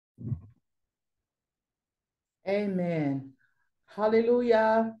Amen.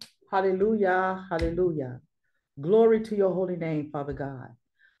 Hallelujah. Hallelujah. Hallelujah. Glory to your holy name, Father God.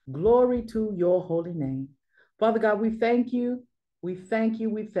 Glory to your holy name. Father God, we thank you. We thank you.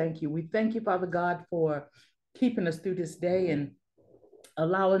 We thank you. We thank you, Father God, for keeping us through this day and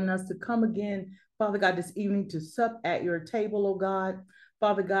allowing us to come again, Father God, this evening to sup at your table, oh God.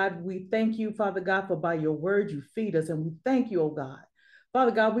 Father God, we thank you, Father God, for by your word you feed us, and we thank you, oh God.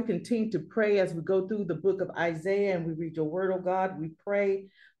 Father God, we continue to pray as we go through the book of Isaiah and we read your word, oh God. We pray,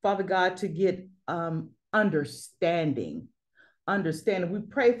 Father God, to get understanding. Understanding. We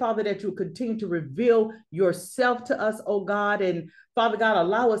pray, Father, that you'll continue to reveal yourself to us, oh God. And Father God,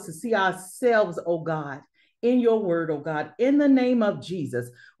 allow us to see ourselves, oh God, in your word, oh God, in the name of Jesus.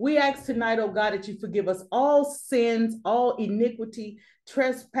 We ask tonight, oh God, that you forgive us all sins, all iniquity,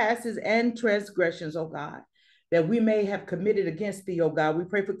 trespasses, and transgressions, oh God, that we may have committed against thee, oh God. We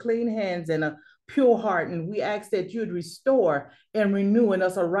pray for clean hands and a pure heart, and we ask that you'd restore and renew in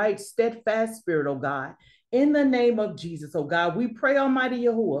us a right, steadfast spirit, oh God. In the name of Jesus, oh God, we pray, Almighty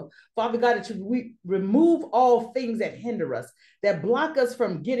Yahuwah, Father God, that we remove all things that hinder us, that block us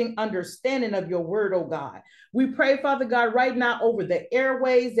from getting understanding of your word, oh God. We pray, Father God, right now over the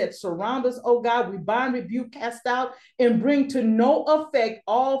airways that surround us, oh God. We bind, rebuke, cast out, and bring to no effect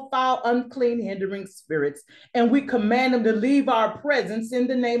all foul, unclean, hindering spirits. And we command them to leave our presence in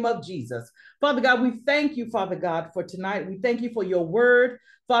the name of Jesus. Father God, we thank you, Father God, for tonight. We thank you for your word.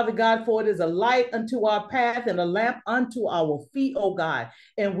 Father God, for it is a light unto our path and a lamp unto our feet, oh God.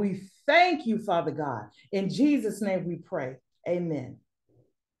 And we thank you, Father God. In Jesus' name we pray. Amen.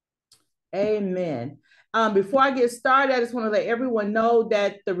 Amen. Before I get started, I just want to let everyone know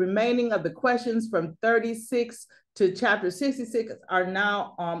that the remaining of the questions from 36 to chapter 66 are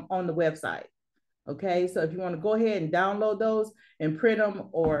now on the website. Okay, so if you want to go ahead and download those and print them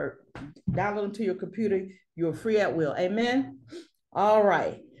or download them to your computer, you're free at will. Amen. All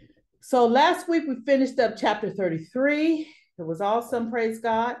right. So last week we finished up chapter 33. It was awesome, praise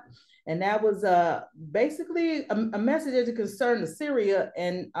God. And that was basically a message that concerned Assyria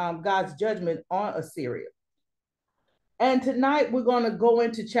and God's judgment on Assyria. And tonight we're going to go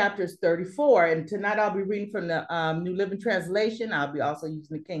into chapters 34. And tonight I'll be reading from the New Living Translation. I'll be also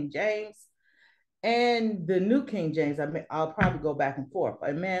using the King James and the New King James. I'll probably go back and forth.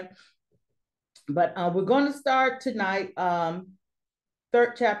 Amen. But we're going to start tonight,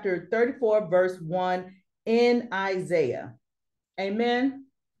 chapter 34, verse 1 in Isaiah. Amen.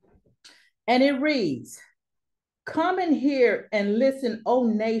 And it reads, "Come and hear and listen, O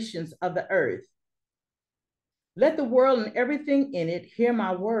nations of the earth. Let the world and everything in it hear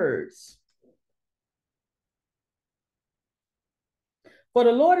my words. For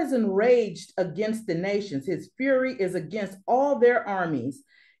the Lord is enraged against the nations. His fury is against all their armies.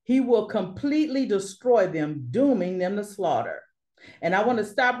 He will completely destroy them, dooming them to slaughter." And I want to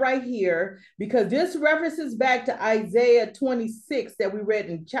stop right here because this references back to Isaiah 26 that we read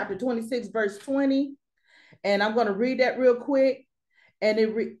in chapter 26, verse 20. And I'm going to read that real quick. And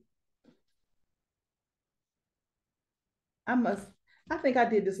I think I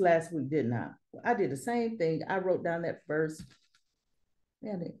did this last week, didn't I? I did the same thing. I wrote down that verse.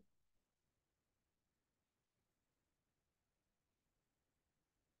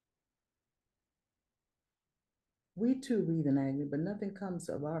 We too read in agony, but nothing comes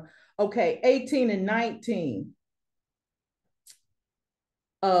of our. Okay, 18 and 19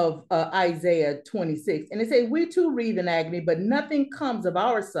 of Isaiah 26. And it says, "We too read in agony, but nothing comes of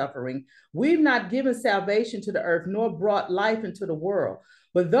our suffering. We've not given salvation to the earth, nor brought life into the world.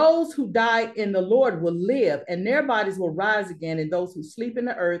 But those who die in the Lord will live, and their bodies will rise again. And those who sleep in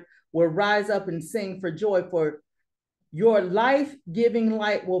the earth will rise up and sing for joy. For your life-giving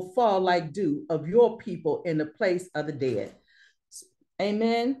light will fall like dew of your people in the place of the dead."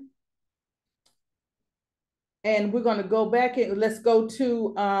 Amen. And we're going to go back and let's go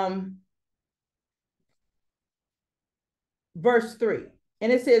to verse 3.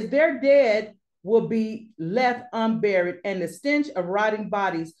 And it says, "Their dead will be left unburied, and the stench of rotting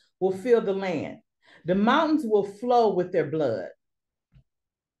bodies will fill the land. The mountains will flow with their blood.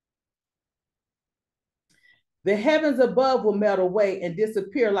 The heavens above will melt away and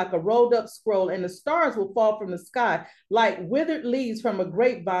disappear like a rolled up scroll, and the stars will fall from the sky like withered leaves from a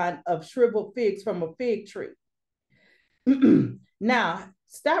grapevine, of shriveled figs from a fig tree." Now,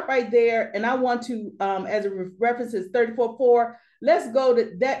 stop right there. And I want to, as it references 34:4, let's go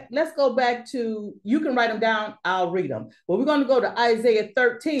to that. Let's go back to, you can write them down, I'll read them. But we're going to go to Isaiah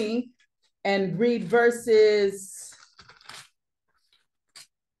 13 and read verses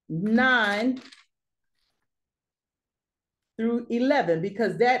 9 through 11,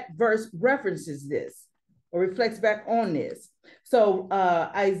 because that verse references this. or reflects back on this. So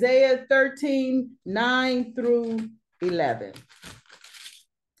Isaiah 13, 9 through 11.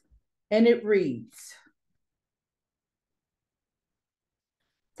 And it reads,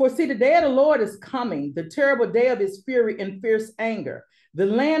 "For see, the day of the Lord is coming, the terrible day of his fury and fierce anger. The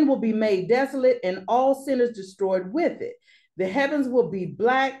land will be made desolate and all sinners destroyed with it. The heavens will be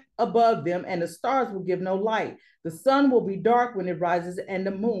black above them and the stars will give no light. The sun will be dark when it rises and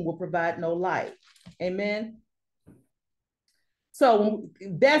the moon will provide no light." Amen. So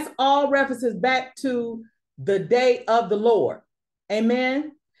that's all references back to the day of the Lord.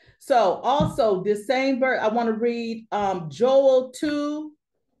 Amen. So also this same verse, I want to read Joel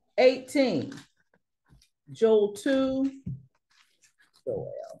 2:18. Joel 2.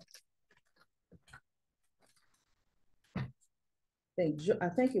 Joel. I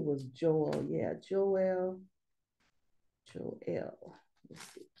think it was Joel. Yeah, Joel.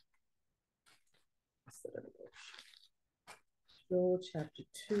 Let's see. Joel chapter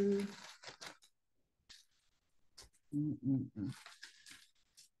 2.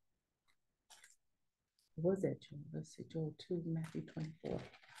 What was that, Joel? Let's see, Joel 2, Matthew 24.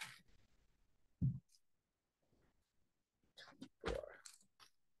 24.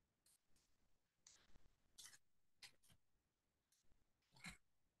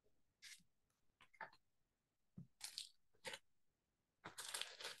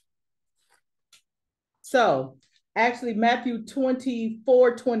 So actually Matthew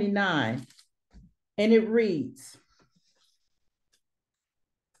 24:29, and it reads,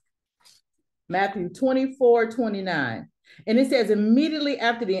 Matthew 24:29. And it says, "Immediately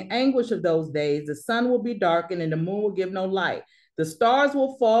after the anguish of those days, the sun will be darkened and the moon will give no light. The stars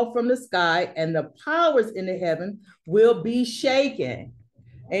will fall from the sky and the powers in the heaven will be shaken."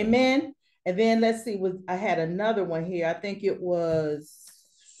 Amen. And then let's see, I had another one here. I think it was,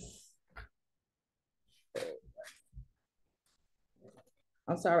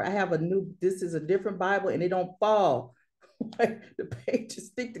 I'm sorry, I have this is a different Bible and they don't fall. The pages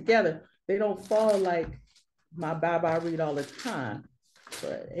stick together. They don't fall like my Bible I read all the time.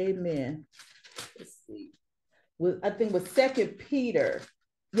 But amen. Let's see. I think it was 2 Peter.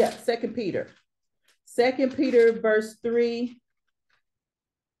 Yeah, 2 Peter. 2 Peter verse 3.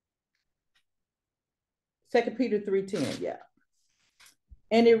 2 Peter 3:10, yeah.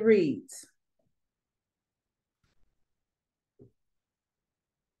 And it reads,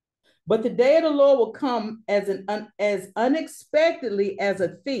 "But the day of the Lord will come as unexpectedly as a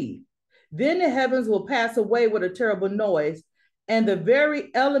thief. Then the heavens will pass away with a terrible noise, and the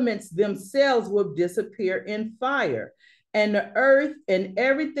very elements themselves will disappear in fire, and the earth and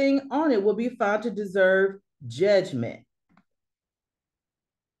everything on it will be found to deserve judgment."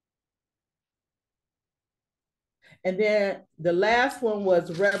 And then the last one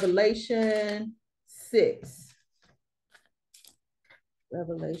was Revelation 6.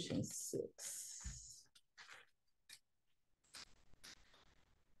 Revelation 6.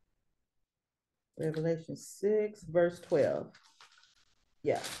 Revelation 6, verse 12.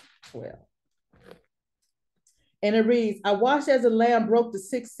 Yeah, 12. And it reads, "I watched as the Lamb broke the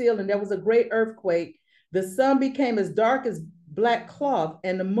sixth seal, and there was a great earthquake. The sun became as dark as black cloth,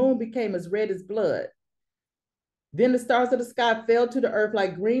 and the moon became as red as blood. Then the stars of the sky fell to the earth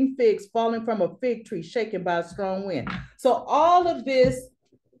like green figs falling from a fig tree shaken by a strong wind." So all of this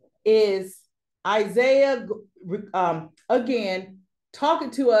is Isaiah, again,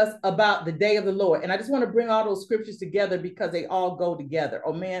 talking to us about the day of the Lord. And I just want to bring all those scriptures together because they all go together.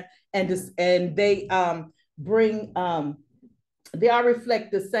 Oh man. And they they all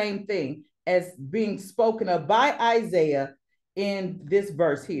reflect the same thing as being spoken of by Isaiah in this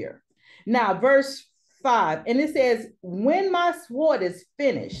verse here. Now, verse 5, and it says, "When my sword is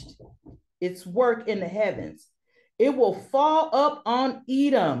finished its work in the heavens, it will fall up on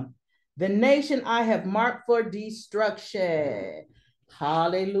Edom, the nation I have marked for destruction."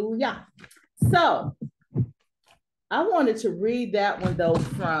 Hallelujah. So I wanted to read that one though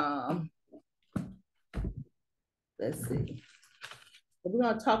from, let's see. We're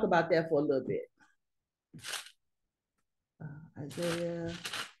going to talk about that for a little bit. Isaiah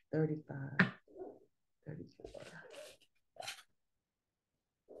 35,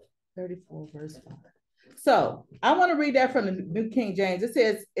 34, verse 5. So I want to read that from the New King James. It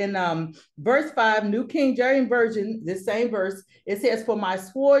says in verse 5, New King James Version, the same verse, it says, "For my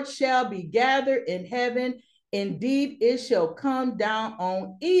sword shall be gathered in heaven. Indeed, it shall come down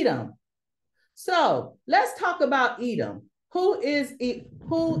on Edom." So let's talk about Edom. Who is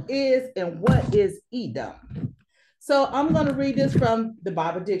and what is Edom? So I'm going to read this from the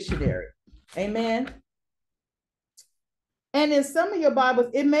Bible Dictionary. Amen. And in some of your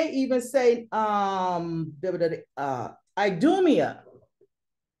Bibles, it may even say Idumea.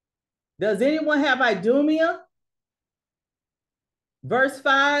 Does anyone have Idumea? Verse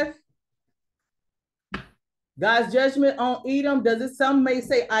 5. God's judgment on Edom. Does it? Some may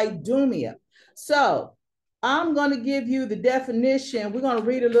say Idumea. So I'm going to give you the definition. We're going to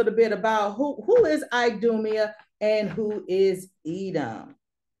read a little bit about who is Idumea and who is Edom.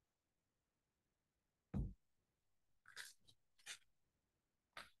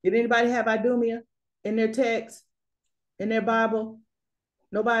 Did anybody have Idumea in their text, in their Bible?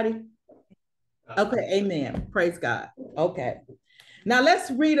 Nobody? Okay, amen. Praise God. Okay. Now let's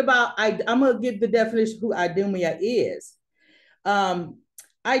read about, I'm going to give the definition of who Idumea is.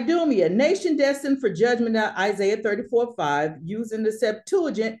 Idumea, nation destined for judgment, Isaiah 34:5, using the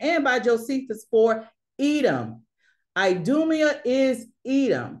Septuagint, and by Josephus for Edom. Idumea is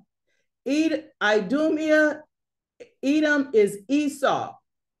Edom. Idumea, Edom is Esau.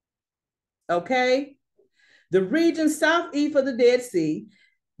 Okay? The region southeast of the Dead Sea.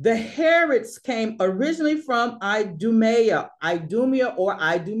 The Herods came originally from Idumea or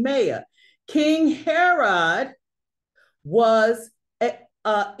Idumea. King Herod was an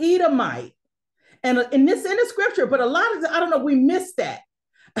Edomite. And in the scripture, but a lot of, I don't know, we missed that.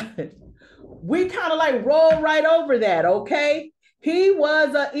 We kind of like roll right over that, okay? He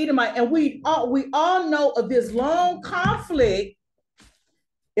was an Edomite, and we all know of this long conflict.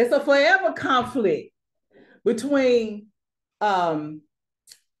 It's a forever conflict between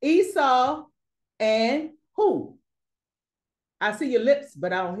Esau and who? I see your lips,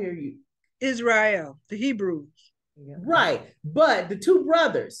 but I don't hear you. Israel, the Hebrews. Right, but the two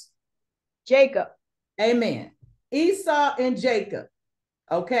brothers. Jacob. Amen. Esau and Jacob.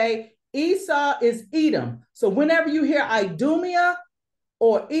 Okay, Esau is Edom. So whenever you hear Idumea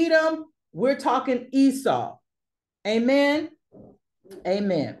or Edom, we're talking Esau. Amen.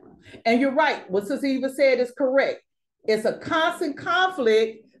 Amen. And you're right. What Sister Eva said is correct. It's a constant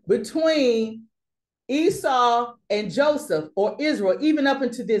conflict between Esau and Joseph or Israel, even up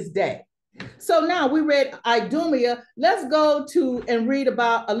into this day. So now we read Idumea. Let's go to and read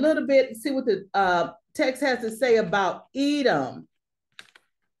about a little bit, see what the text has to say about Edom.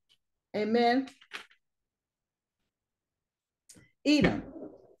 Amen. Edom.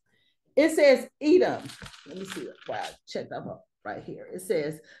 It says Edom. Let me see. Wow, I checked up right here. It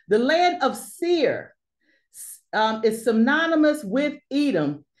says the land of Seir is synonymous with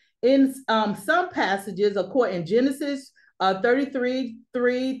Edom in some passages, according to Genesis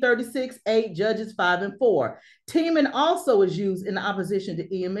 33:3, 36:8, Judges 5:4. Teman also is used in opposition to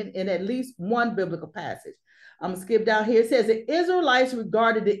Edom in at least one biblical passage. I'm gonna skip down here. It says the Israelites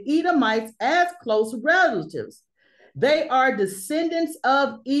regarded the Edomites as close relatives. They are descendants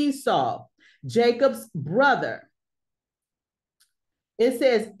of Esau, Jacob's brother. It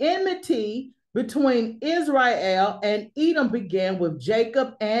says enmity between Israel and Edom began with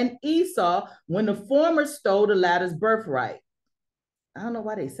Jacob and Esau when the former stole the latter's birthright. I don't know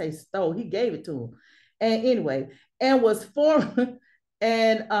why they say stole. He gave it to him. And anyway, and was formed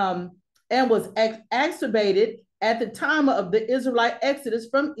and was exacerbated at the time of the Israelite exodus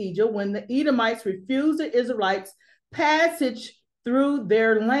from Egypt when the Edomites refused the Israelites passage through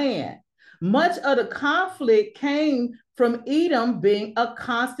their land. Much of the conflict came from Edom being a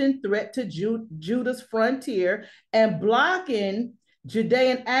constant threat to Judah's frontier and blocking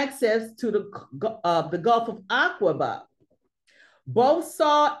Judean access to the Gulf of Aqaba. Both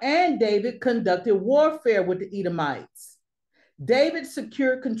Saul and David conducted warfare with the Edomites. David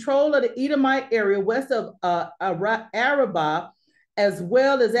secured control of the Edomite area west of Arabah, as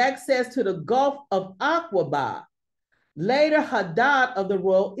well as access to the Gulf of Aqaba. Later, Hadad of the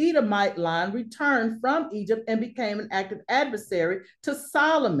royal Edomite line returned from Egypt and became an active adversary to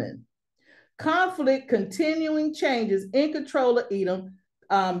Solomon. Conflict, continuing changes in control of Edom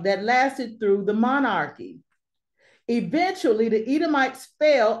that lasted through the monarchy. Eventually, the Edomites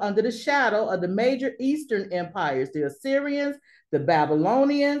fell under the shadow of the major Eastern empires, the Assyrians, the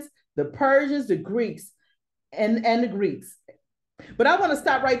Babylonians, the Persians, the Greeks, and the Greeks. But I want to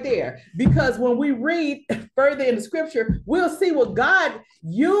stop right there because when we read further in the scripture, we'll see what God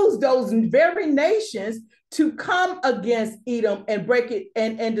used those very nations to come against Edom and break it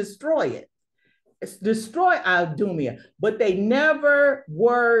and destroy it. Destroy Idumea, but they never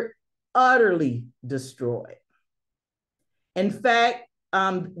were utterly destroyed. In fact,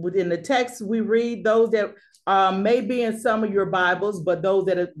 within the text we read, those that may be in some of your Bibles, but those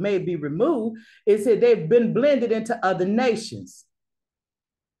that may be removed, it said they've been blended into other nations.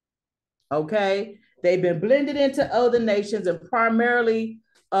 Okay, they've been blended into other nations, and primarily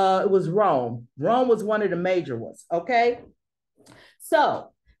it was Rome. Rome was one of the major ones. Okay,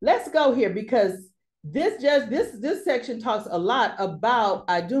 So let's go here because this section talks a lot about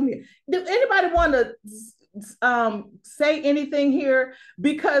Idumea. Do anybody want to say anything here?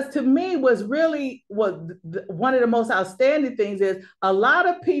 Because to me, one of the most outstanding things is a lot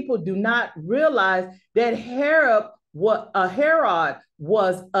of people do not realize that Herod was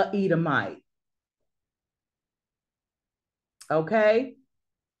a Edomite. Okay.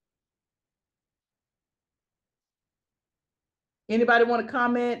 Anybody want to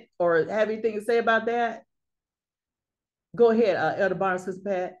comment or have anything to say about that? Go ahead, Elder Barnes, Sister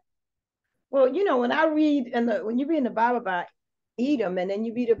Pat. Well, when I read when you read in the Bible about Edom, and then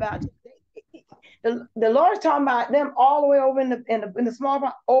you read about the Lord's talking about them all the way over in the small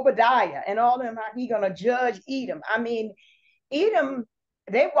Obadiah and all of them, how He gonna judge Edom. I mean, Edom,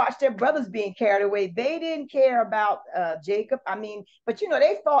 they watched their brothers being carried away. They didn't care about Jacob. I mean, but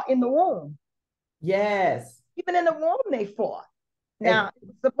they fought in the womb. Yes. Even in the womb, they fought. Now,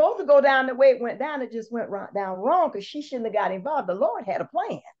 it's supposed to go down the way it went down. It just went down wrong because she shouldn't have got involved. The Lord had a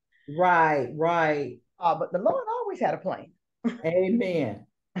plan. Right. But the Lord always had a plan. Amen.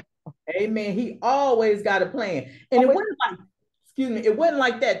 Amen. He always got a plan. And it wasn't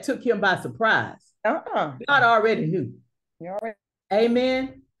like that took him by surprise. God already knew.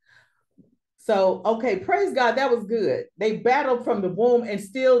 Amen. So, okay, praise God. That was good. They battled from the womb, and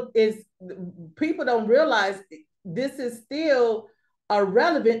still people don't realize this is still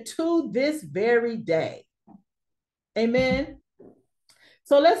relevant to this very day. Amen.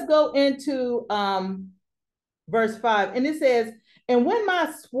 So let's go into verse 5. And it says, and when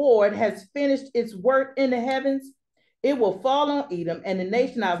my sword has finished its work in the heavens, it will fall on Edom and the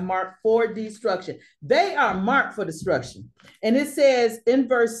nation I've marked for destruction. They are marked for destruction. And it says in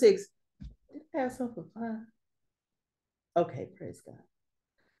verse 6, did I pass over 5? Okay, praise God.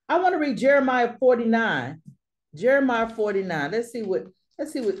 I want to read Jeremiah 49. Jeremiah 49. Let's see what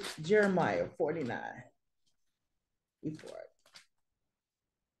Jeremiah 49 before it.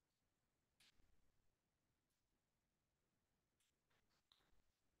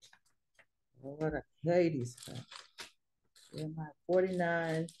 Lord, I hate these things. Jeremiah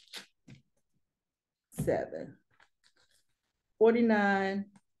 49, 7. 49,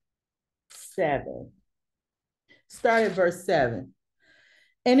 7. Start at verse 7.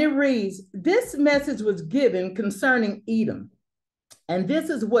 And it reads, this message was given concerning Edom. And this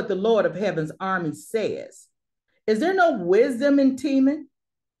is what the Lord of Heaven's army says. Is there no wisdom in Teman?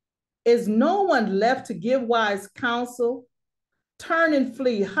 Is no one left to give wise counsel? Turn and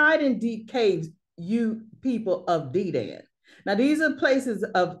flee, hide in deep caves, you people of Dedan. Now, these are places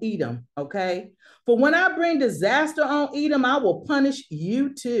of Edom, okay? For when I bring disaster on Edom, I will punish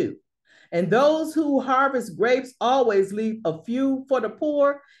you too. And those who harvest grapes always leave a few for the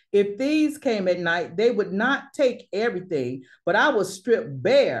poor. If thieves came at night, they would not take everything, but I will strip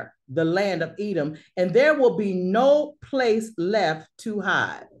bare the land of Edom, and there will be no place left to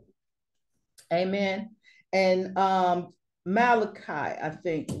hide. Amen. And Malachi, I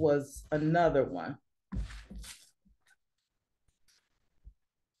think, was another one. Let's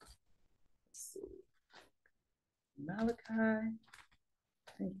see. Malachi, I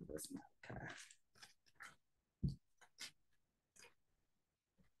think it was Malachi.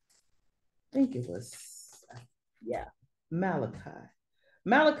 I think it was, Malachi.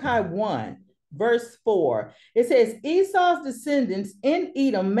 Malachi 1, verse 4. It says, Esau's descendants in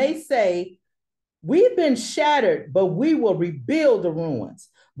Edom may say, we've been shattered, but we will rebuild the ruins.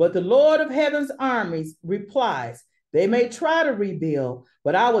 But the Lord of Heaven's armies replies, they may try to rebuild,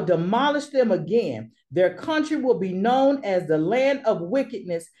 but I will demolish them again. Their country will be known as the land of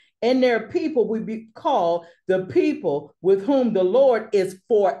wickedness, and their people will be called the people with whom the Lord is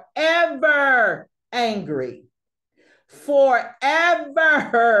forever angry.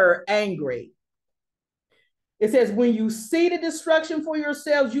 Forever angry. It says, when you see the destruction for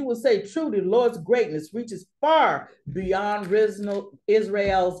yourselves, you will say, truly, the Lord's greatness reaches far beyond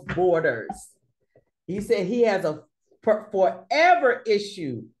Israel's borders. He said he has a forever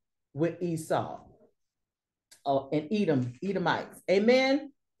issue with Esau and Edomites.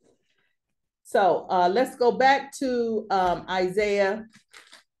 Amen. So let's go back to Isaiah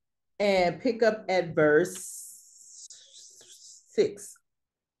and pick up at verse 6.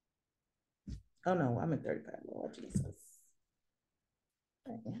 Oh no, I'm in 35, Lord Jesus.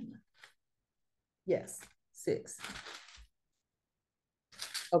 Yes, 6.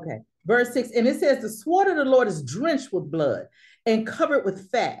 Okay, verse 6, and it says, the sword of the Lord is drenched with blood and covered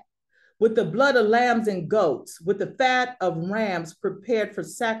with fat, with the blood of lambs and goats, with the fat of rams prepared for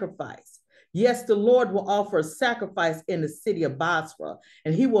sacrifice. Yes, the Lord will offer a sacrifice in the city of Basra,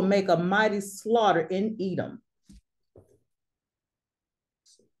 and he will make a mighty slaughter in Edom.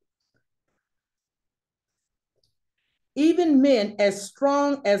 Even men as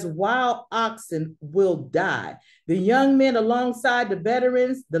strong as wild oxen will die. The young men alongside the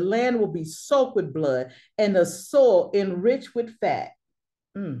veterans, the land will be soaked with blood and the soil enriched with fat.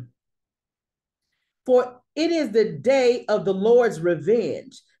 For it is the day of the Lord's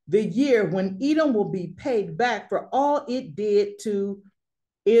revenge, the year when Edom will be paid back for all it did to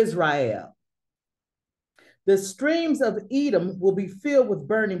Israel. The streams of Edom will be filled with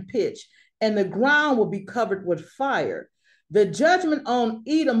burning pitch, and the ground will be covered with fire. The judgment on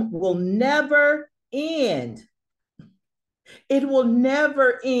Edom will never end. It will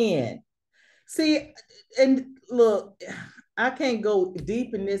never end. See, and look, I can't go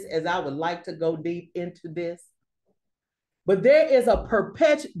deep in this as I would like to go deep into this, but there is a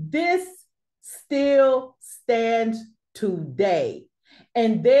this still stands today.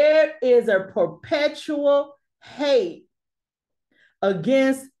 And there is a perpetual hate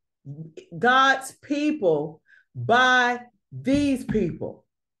against God's people by these people.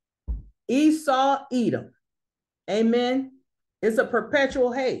 Esau, Edom. Amen. It's a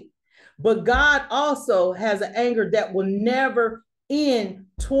perpetual hate. But God also has an anger that will never end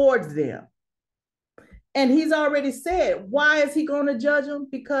towards them. And he's already said, why is he going to judge them?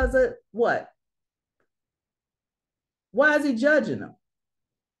 Because of what? Why is he judging them?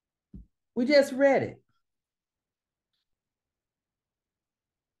 We just read it.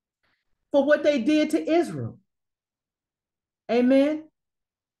 For what they did to Israel. Amen.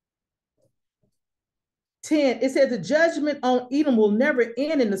 10, it says the judgment on Edom will never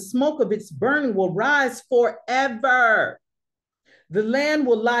end and the smoke of its burning will rise forever. The land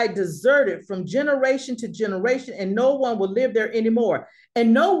will lie deserted from generation to generation and no one will live there anymore.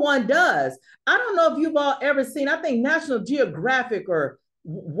 And no one does. I don't know if you've all ever seen, I think National Geographic or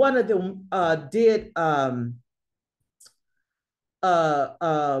one of them did a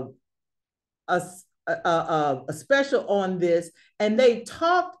special on this, and they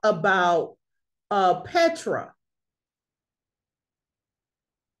talked about Petra,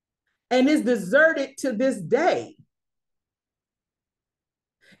 and it's deserted to this day.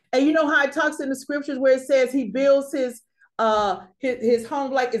 And you know how it talks in the scriptures where it says he builds his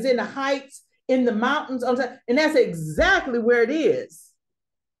home like is in the heights, in the mountains, and that's exactly where it is.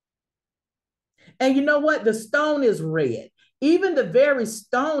 And you know what? The stone is red. Even the very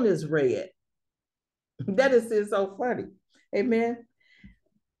stone is red. That is so funny. Amen.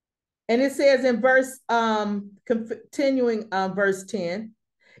 And it says in verse, continuing verse 10,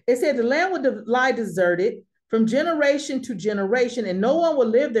 it said the land will lie deserted from generation to generation, and no one will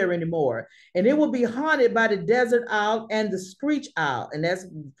live there anymore. And it will be haunted by the desert owl and the screech owl. And that's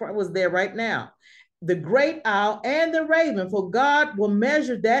what was there right now. The great owl and the raven, for God will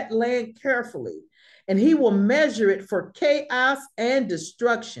measure that land carefully, and he will measure it for chaos and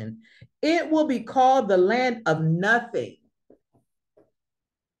destruction. It will be called the land of nothing.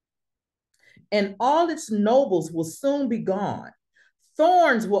 And all its nobles will soon be gone.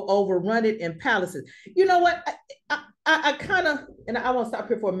 Thorns will overrun it in palaces. You know what? I kind of, and I want to stop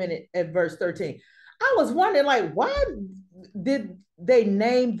here for a minute at verse 13. I was wondering, like, why did they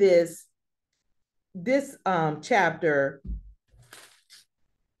name this chapter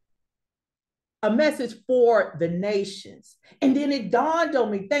a message for the nations? And then it dawned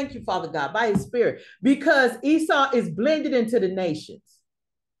on me, thank you, Father God, by his spirit, because Esau is blended into the nations.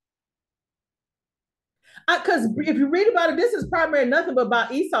 Because if you read about it, this is primarily nothing but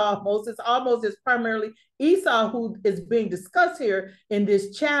about Esau almost. It's primarily Esau who is being discussed here in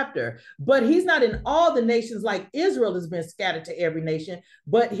this chapter. But he's not in all the nations like Israel has been scattered to every nation.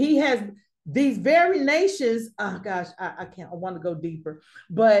 But he has these very nations. Oh gosh, I can't, I want to go deeper.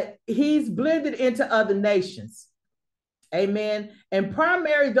 But he's blended into other nations. Amen. And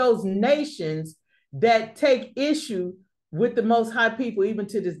primarily those nations that take issue with the Most High people, even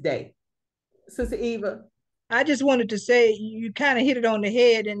to this day. Sister Eva. I just wanted to say you kind of hit it on the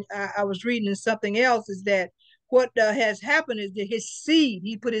head, and I was reading something else, is that what has happened is that his seed,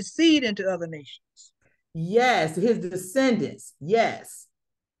 he put his seed into other nations. Yes, his descendants. Yes.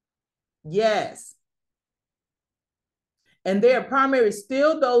 Yes. And they are primarily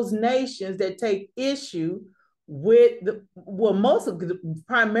still those nations that take issue with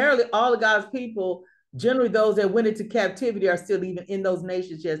primarily all of God's people, generally those that went into captivity are still even in those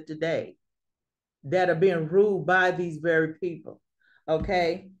nations just today, that are being ruled by these very people.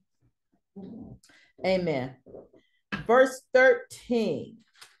 Okay. Amen. Verse 13.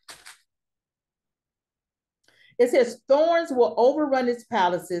 It says, thorns will overrun its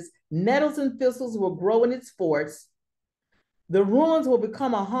palaces, nettles and thistles will grow in its forts. The ruins will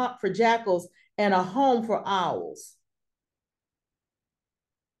become a haunt for jackals and a home for owls.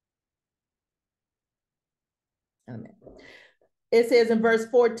 Amen. It says in verse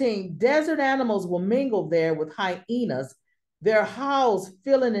 14, desert animals will mingle there with hyenas. Their howls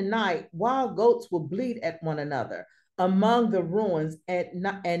fill in the night. Wild goats will bleat at one another among the ruins,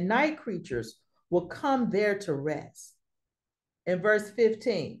 and night creatures will come there to rest. In verse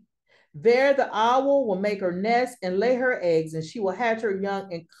 15, there the owl will make her nest and lay her eggs, and she will hatch her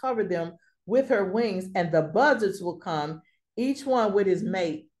young and cover them with her wings, and the buzzards will come, each one with his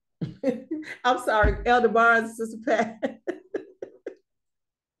mate. I'm sorry, Elder Barnes, Sister Pat.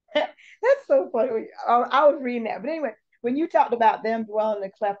 That's so funny. I was reading that. But anyway, when you talked about them dwelling in the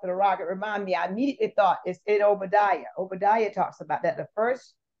cleft of the rock, it reminded me, I immediately thought it's in Obadiah. Obadiah talks about that. The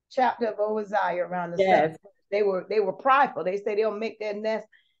first chapter of Obadiah, around the Yes. they were prideful. They say they'll make their nest.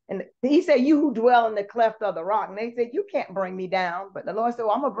 And he said, you who dwell in the cleft of the rock. And they said, you can't bring me down. But the Lord said,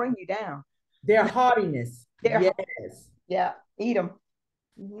 well, I'm going to bring you down. Their haughtiness. Yes. Yeah, eat them.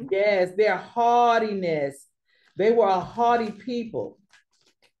 Mm-hmm. Yes, their haughtiness. They were a haughty people.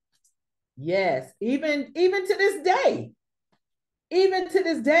 Yes, even to this day. Even to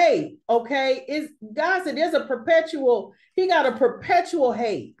this day, okay, God said there's a perpetual, he got a perpetual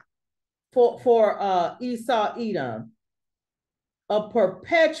hate for Esau, Edom. A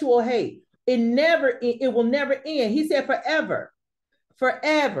perpetual hate. It will never end. He said forever.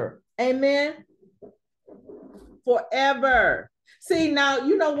 Forever. Amen. Forever. See, now,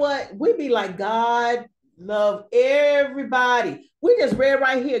 you know what? We be like, God love everybody. We just read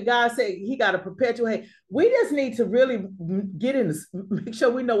right here, God said he got a perpetual hate. We just need to really get in this, make sure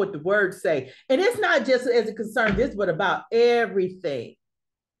we know what the words say. And it's not just as it concerns this, but about everything.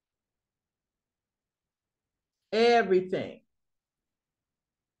 Everything.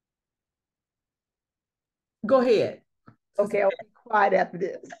 Go ahead. Okay, I'll be quiet after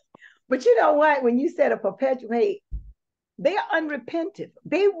this. But you know what? When you said a perpetual hate, they are unrepentant.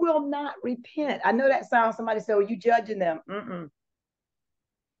 They will not repent. I know that sounds, somebody said, oh, you judging them.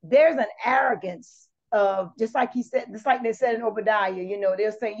 There's an arrogance of, just like he said, just like they said in Obadiah, you know,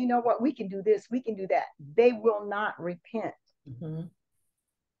 they'll say, you know what, we can do this, we can do that. They will not repent. Mm-hmm.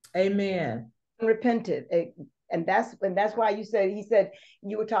 Amen. Unrepentant. And that's why he said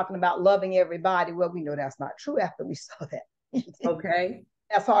you were talking about loving everybody. Well, we know that's not true after we saw that. Okay.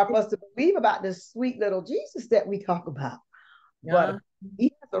 That's hard for us to believe about this sweet little Jesus that we talk about. But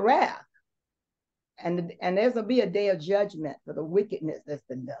he has a wrath. And there's going to be a day of judgment for the wickedness that's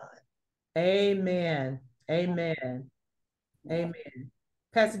been done. Amen. Amen. Amen.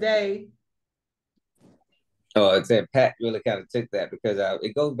 Pastor Dave. Oh, I said Pat really kind of took that because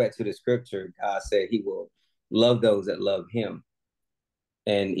it goes back to the scripture. God said he will love those that love him,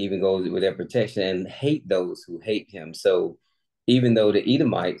 and even goes with their protection, and hate those who hate him. So even though the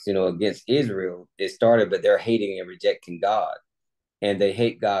Edomites, against Israel, it started, but they're hating and rejecting God. And they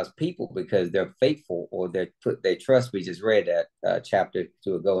hate God's people because they're faithful, or they put their trust. We just read that chapter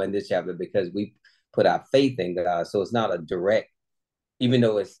 2 ago in this chapter, because we put our faith in God. So it's not a direct, even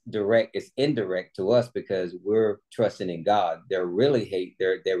though it's direct, it's indirect to us because we're trusting in God. They're really hate.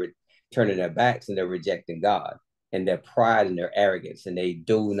 They're turning their backs and they're rejecting God, and their pride and their arrogance. And they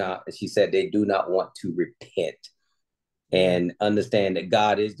do not, she said, they do not want to repent and understand that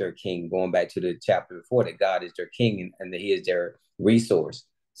God is their king. Going back to the chapter before, that God is their king and that he is their resource.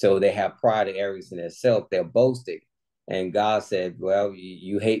 So they have pride and arrogance in themselves. They're boasting. And God said, well,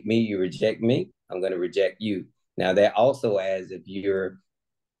 you hate me, you reject me, I'm going to reject you. Now that also adds, if you're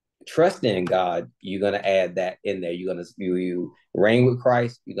trusting in God, you're going to add that in there. You reign with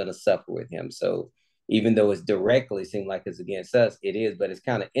Christ, you're going to suffer with him. So even though it's directly seems like it's against us, it is, but it's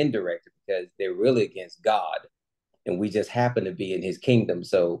kind of indirect because they're really against God. And we just happen to be in his kingdom.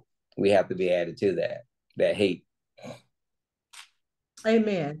 So we have to be added to that hate.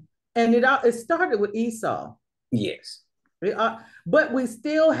 Amen. And it started with Esau. Yes. But we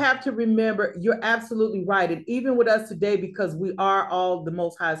still have to remember, you're absolutely right. And even with us today, because we are all the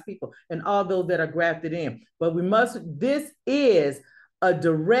Most High's people and all those that are grafted in. But this is a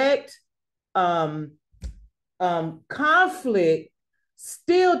direct conflict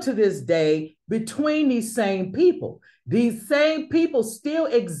still to this day between these same people. These same people still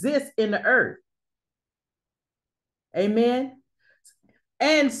exist in the earth. Amen.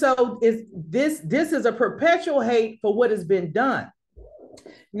 And so this is a perpetual hate for what has been done.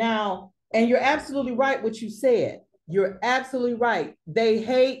 Now, and you're absolutely right what you said. You're absolutely right. They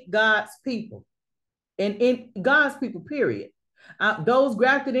hate God's people. And in God's people, period. Those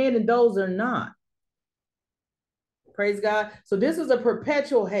grafted in and those are not. Praise God. So this is a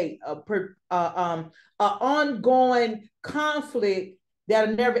perpetual hate, a ongoing conflict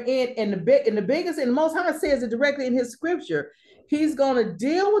that'll never end. And the biggest, and the Most High says it directly in his scripture, he's going to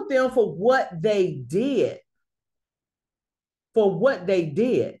deal with them for what they did. for what they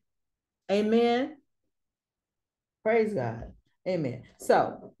did. Amen. Praise God. Amen.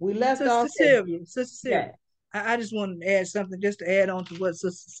 So we left off. Sister Sylvia, I just wanted to add something, just to add on to what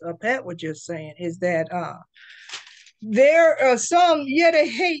Sister Pat was just saying, is that there are some, they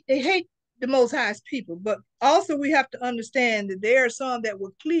hate the Most High's people, but also we have to understand that there are some that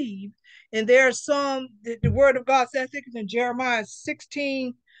will cleave, and there are some, the word of God says, I think it's in Jeremiah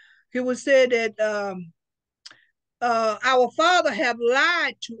 16, it was said that our father have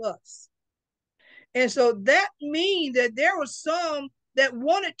lied to us. And so that means that there were some that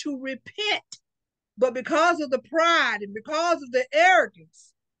wanted to repent, but because of the pride and because of the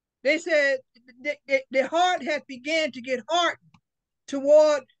arrogance, they said their heart has began to get hardened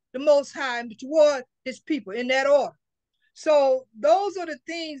toward the Most High and toward his people in that order. So those are the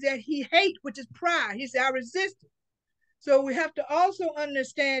things that he hates, which is pride. He said, I resist it. So we have to also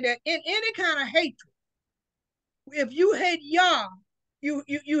understand that in any kind of hatred, if you hate Yah, you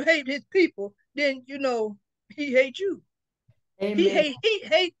hate his people, then you know he hates you. Amen. He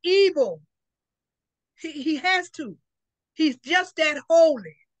hate evil. He has to. He's just that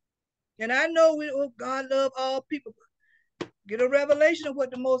holy. And I know God love all people. Get a revelation of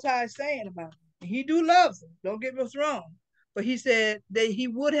what the Most High is saying about them. He do love them. Don't get us wrong. But he said that he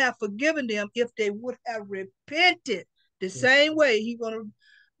would have forgiven them if they would have repented. The same way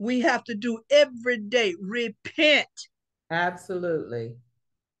we have to do every day. Repent. Absolutely.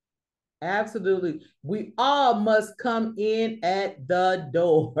 Absolutely. We all must come in at the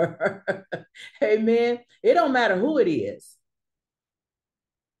door. Amen. It don't matter who it is.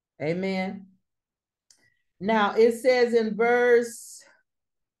 Amen. Now it says in verse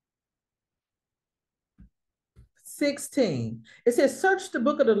 16, it says, search the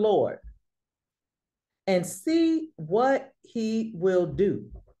book of the Lord and see what he will do.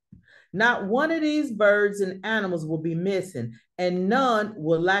 Not one of these birds and animals will be missing, and none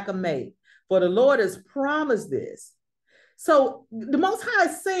will lack a mate. For the Lord has promised this. So the Most High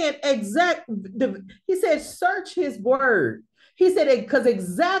is saying he said, search his word. He said, because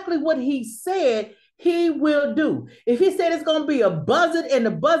exactly what he said, he will do. If he said it's going to be a buzzard and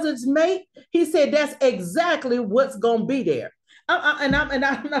the buzzard's mate, he said that's exactly what's going to be there. And I'm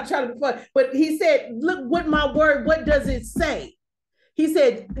not trying to be funny, but he said, look what my word, what does it say? He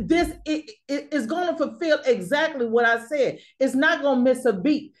said, it is going to fulfill exactly what I said. It's not going to miss a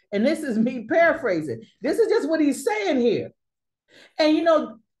beat. And this is me paraphrasing. This is just what he's saying here. And, you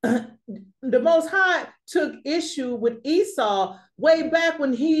know, the Most High took issue with Esau way back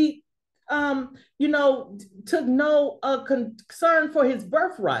when he, took no concern for his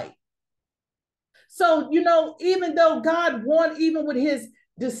birthright. So, even though God won, even with his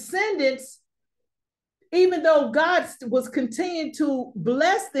descendants, even though God was continuing to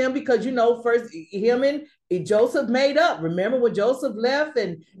bless them, because, first him and Joseph made up. Remember when Joseph left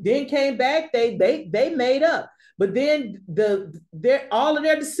and then came back, they made up. But then all of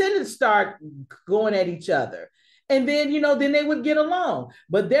their descendants start going at each other. And then, then they would get along.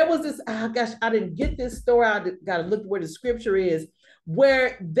 But there was this, oh gosh, I didn't get this story. I got to look where the scripture is,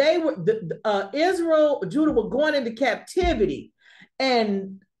 where they were, Judah were going into captivity.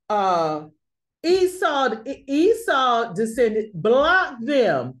 And Esau descended, blocked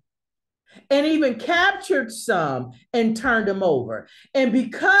them, and even captured some and turned them over. And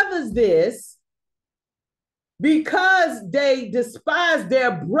because of this, because they despise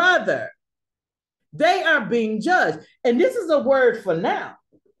their brother, they are being judged. And this is a word for now.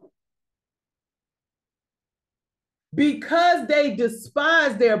 Because they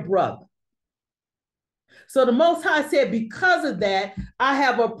despise their brother. So the Most High said, because of that, I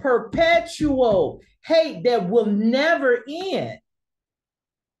have a perpetual hate that will never end.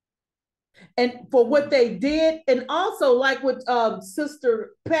 And for what they did, and also like what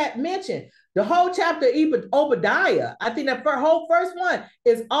Sister Pat mentioned, the whole chapter, even Obadiah, I think that whole first one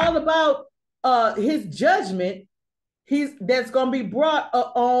is all about his judgment that's going to be brought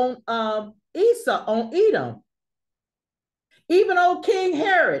on Esau, on Edom. Even old King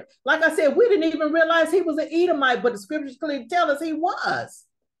Herod, like I said, we didn't even realize he was an Edomite, but the scriptures clearly tell us he was.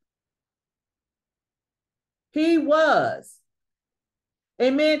 He was.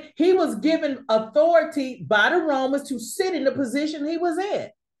 Amen. He was given authority by the Romans to sit in the position he was in,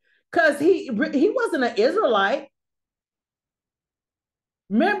 because he wasn't an Israelite.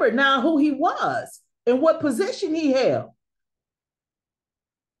 Remember now who he was and what position he held.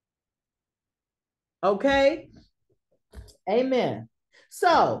 Okay. Amen.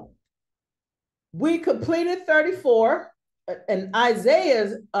 So we completed 34, and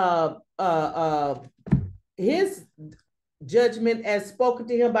Isaiah's his judgment as spoken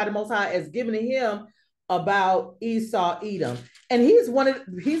to him by the Most High, as given to him about Esau, Edom. And he's one of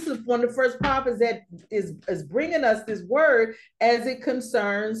the first prophets that is bringing us this word as it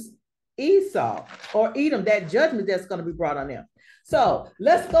concerns Esau or Edom, that judgment that's going to be brought on them. So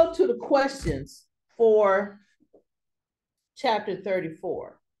let's go to the questions for chapter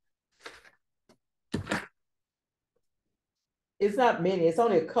 34. It's not many, it's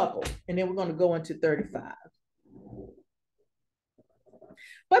only a couple. And then we're going to go into 35.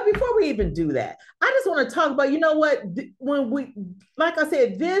 But before we even do that, I just want to talk about, you know what, like I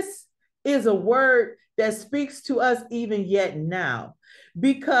said, this is a word that speaks to us even yet now,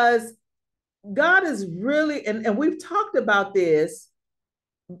 because God is really, and we've talked about this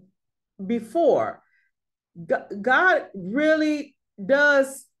before, God really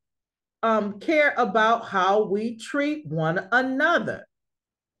does care about how we treat one another.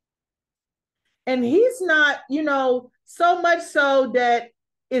 And he's not, so much so that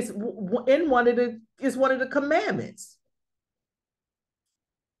it's one of the commandments.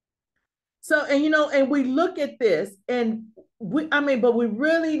 So, and we look at this and but we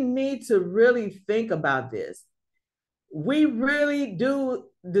really need to really think about this. We really do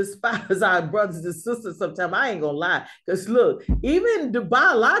despise our brothers and sisters sometimes. I ain't gonna lie. Because look, even the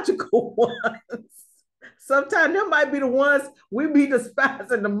biological ones, sometimes they might be the ones we be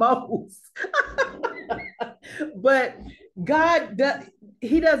despising the most. But God,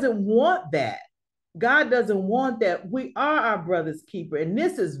 he doesn't want that. God doesn't want that. We are our brother's keeper. And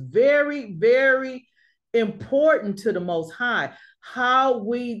this is very, very important to the Most High, how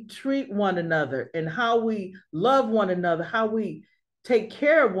we treat one another and how we love one another, how we take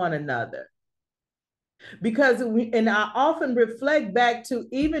care of one another. Because I often reflect back to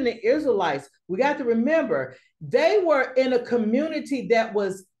even the Israelites. We got to remember, they were in a community that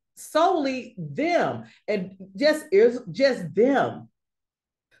was solely them and just them.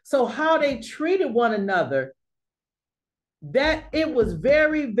 So how they treated one another, that it was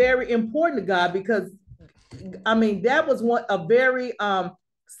very, very important to God, because that was a very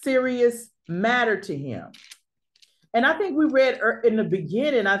serious matter to him. And I think we read in the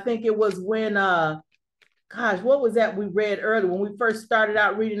beginning, I think it was when, what was that we read earlier when we first started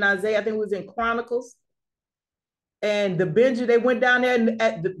out reading Isaiah? I think it was in Chronicles. And they went down there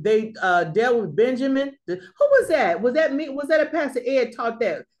and they dealt with Benjamin. Who was that? Was that me? Was that a Pastor Ed taught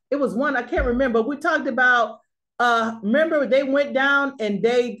that? It was one, I can't remember. We talked about, remember they went down and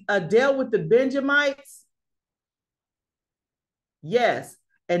they dealt with the Benjamites? Yes.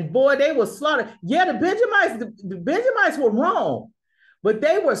 And boy, they were slaughtered. Yeah, the Benjamites were wrong. But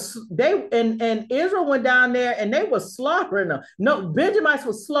and Israel went down there and they were slaughtering them. No, Benjamites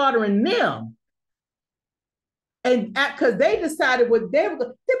were slaughtering them. And because they decided what they were going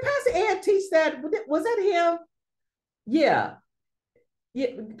to. Did Pastor Ed teach that? Was that him? Yeah.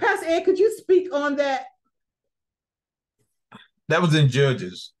 Pastor Ed, could you speak on that? That was in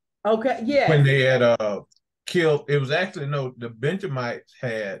Judges. Okay, yeah. When they had killed, it was actually, no, the Benjamites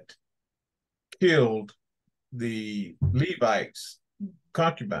had killed the Levites'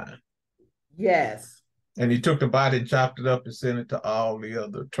 concubine. Yes. And he took the body and chopped it up and sent it to all the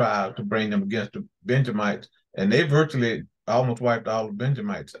other tribes to bring them against the Benjamites. And they virtually almost wiped all the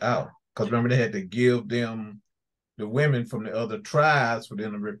Benjamites out. Because remember, they had to give them the women from the other tribes for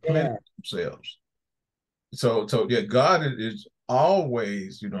them to replenish themselves. So yeah, God is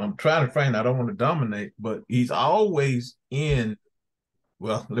always, I'm trying to frame, I don't want to dominate, but he's always in.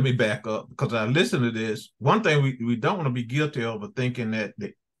 Well, let me back up, because I listen to this. One thing we don't want to be guilty of thinking that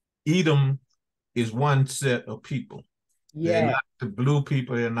the Edom is one set of people. Yeah. They're not the blue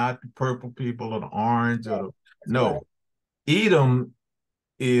people, they're not the purple people or the orange or the, no. Right. Edom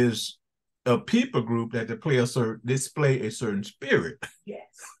is a people group that display a certain spirit. Yes.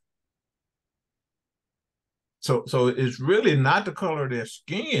 So it's really not the color of their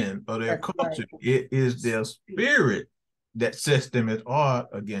skin or their culture. Right. It is their spirit that sets them at odds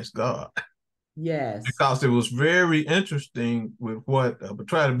against God. Yes. Because it was very interesting with what, but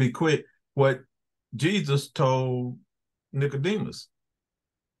try to be quick, what Jesus told Nicodemus.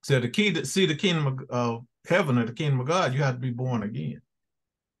 Said the key to see the kingdom of heaven or the kingdom of God, you have to be born again.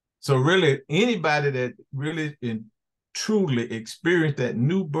 So really, anybody that really truly experienced that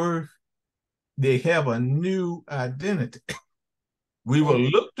new birth, they have a new identity. We will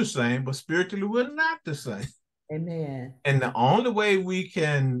look the same, but spiritually we're not the same. Amen. And the only way we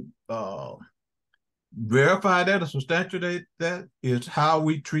can verify that or substantiate that is how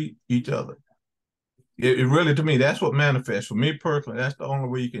we treat each other. It really, to me, that's what manifests. For me personally, that's the only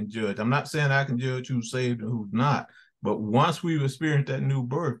way you can judge. I'm not saying I can judge who's saved and who's not, But once we've experienced that new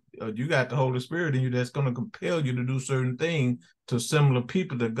birth, you got the Holy Spirit in you that's going to compel you to do certain things to similar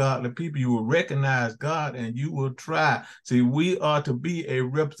people, to godly people. You will recognize God and you will try. See, we are to be a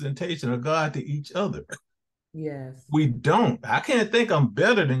representation of God to each other. Yes. We don't. I can't think I'm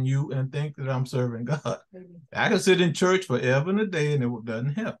better than you and think that I'm serving God. I can sit in church forever and a day and it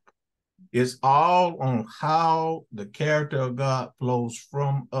doesn't help. It's all on how the character of God flows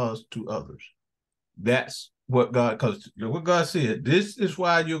from us to others. That's what God, because what God said, this is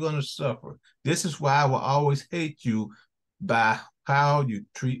why you're going to suffer. This is why I will always hate you by how you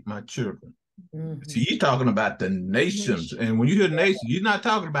treat my children. Mm-hmm. See, he's talking about the nations. And when you hear nation, you're not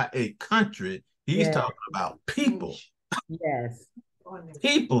talking about a country. He's talking about people. Yes.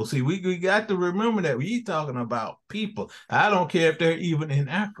 People. See, we got to remember that he's talking about people. I don't care if they're even in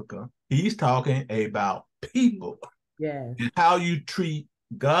Africa. He's talking about people. Yes. And how you treat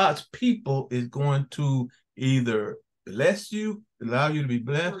God's people is going to either bless you, allow you to be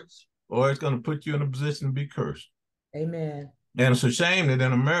blessed, or it's going to put you in a position to be cursed. Amen. And it's a shame that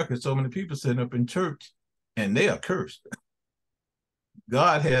in America, so many people sitting up in church and they are cursed.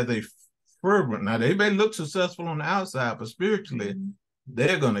 God has a fervent, now they may look successful on the outside, but spiritually,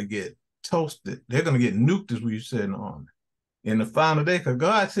 they're going to get toasted. They're going to get nuked, as we said on in the final day. Because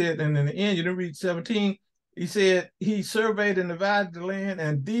God said, and in the end, you didn't read 17, he said he surveyed and divided the land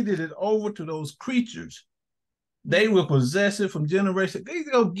and deeded it over to those creatures. They will possess it from generation. They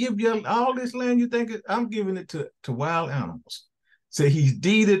gonna give you all this land. You think I'm giving it to wild animals. So he's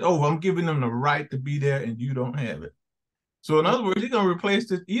deeded over. I'm giving them the right to be there, and you don't have it. So in other words, he's gonna replace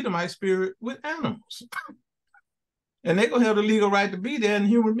the Edomite spirit with animals, and they're gonna have the legal right to be there, and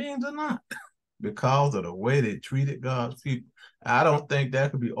human beings are not, because of the way they treated God's people. I don't think that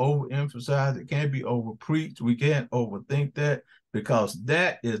could be overemphasized. It can't be overpreached. We can't overthink that, because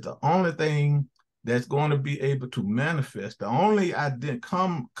that is the only thing that's going to be able to manifest. The only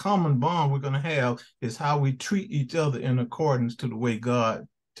common bond we're going to have is how we treat each other in accordance to the way God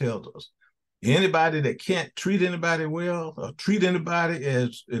tells us. Anybody that can't treat anybody well or treat anybody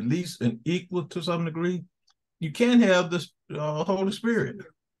as at least an equal to some degree, you can't have this Holy Spirit.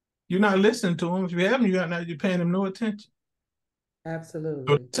 You're not listening to him. If you haven't, you're paying him no attention. Absolutely.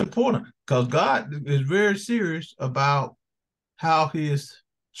 So it's important because God is very serious about how his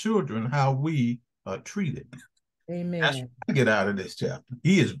children, how we are treated. Amen. That's what I get out of this chapter.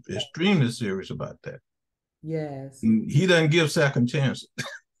 He is extremely serious about that. Yes. He doesn't give second chances.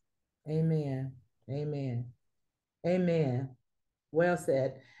 Amen. Amen. Amen. Well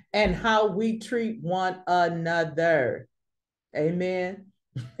said. And how we treat one another. Amen.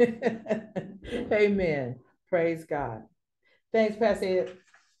 Amen. Praise God. Thanks, Pastor Ed.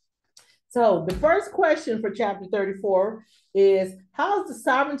 So the first question for chapter 34 is, how is the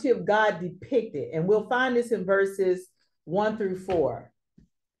sovereignty of God depicted? And we'll find this in verses 1 through 4.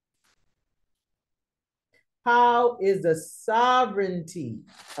 How is the sovereignty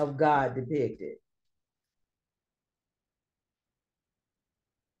of God depicted?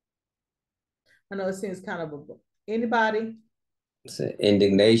 I know it seems kind of anybody? So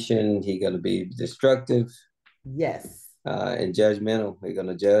indignation, he's going to be destructive. Yes. And judgmental, he's going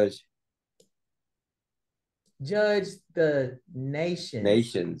to judge the nation.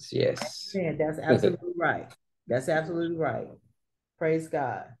 Nations, yes. Man, that's absolutely right. That's absolutely right. Praise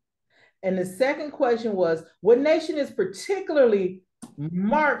God. And the second question was, what nation is particularly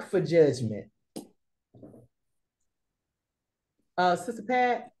marked for judgment? Sister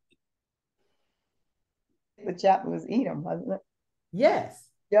Pat? The chapter was Edom, wasn't it? Yes.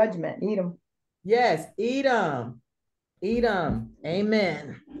 Judgment, Edom. Yes, Edom. Edom.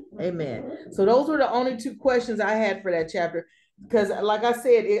 Amen. Amen. So those were the only two questions I had for that chapter. Because like I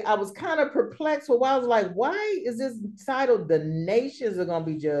said, I was kind of perplexed for a while. I was like, why is this titled The Nations Are Going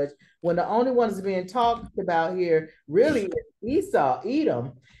to Be Judged when the only ones being talked about here really is Esau,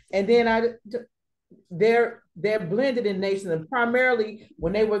 Edom. And then they're blended in nations. And primarily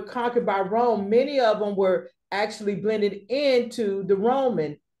when they were conquered by Rome, many of them were actually blended into the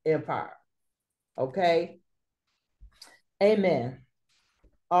Roman Empire. Okay. Amen.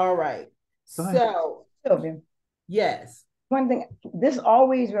 All right. So, Sylvia. Yes. One thing, this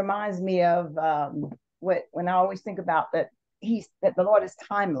always reminds me of when I always think about that the Lord is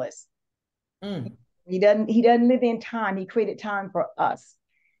timeless. He doesn't live in time. He created time for us.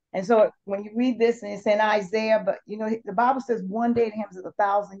 And so when you read this and it's in Isaiah, but the Bible says one day to him is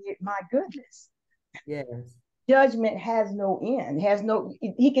 1,000 years. My goodness. Yes. Judgment has no end.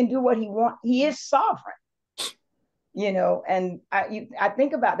 He can do what he wants. He is sovereign. And I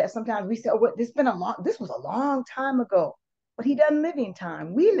think about that sometimes. We say, oh, this was a long time ago, but he doesn't live in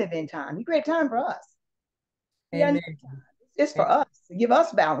time. We live in time. He created time for us. Amen. It's for us to give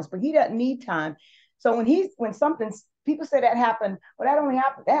us balance, but he doesn't need time. So when something, people say that happened, well, that only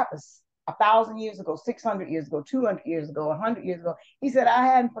happened, that was 1,000 years ago, 600 years ago, 200 years ago, 100 years ago. He said, I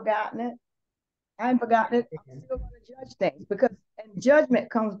hadn't forgotten it. I hadn't forgotten it. I'm still going to judge things, because and judgment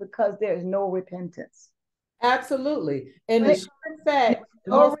comes because there is no repentance. Absolutely. And the fact,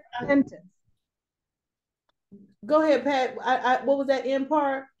 no repentance. Go ahead, Pat. What was that end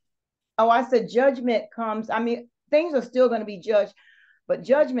part? Oh, I said judgment comes. I mean, things are still going to be judged, but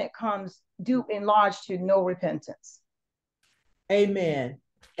judgment comes due in large to no repentance. Amen.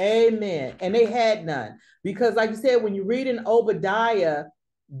 Amen. And they had none. Because like you said, when you read in Obadiah,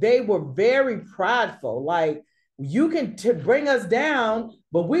 they were very prideful. Like, you can bring us down,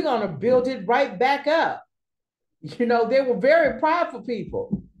 but we're going to build it right back up. You know, they were very prideful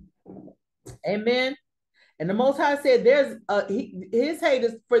people. Amen. And the Most High said his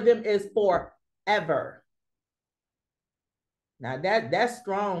haters for them is forever. Now that's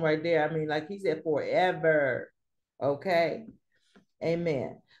strong right there. I mean, like he said, forever. Okay.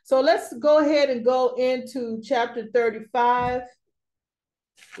 Amen. So let's go ahead and go into chapter 35.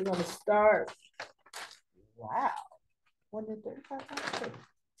 We're going to start. Wow. 135.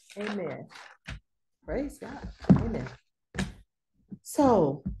 Amen. Praise God. Amen.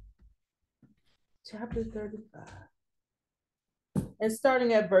 So, chapter 35. And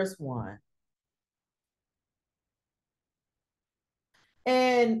starting at verse 1.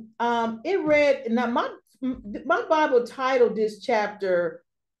 And it read, now my Bible titled this chapter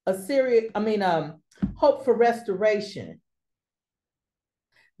Hope for Restoration.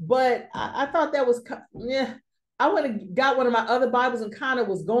 But I thought that was, I went and got one of my other Bibles and kind of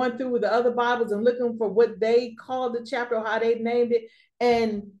was going through with the other Bibles and looking for what they called the chapter, or how they named it.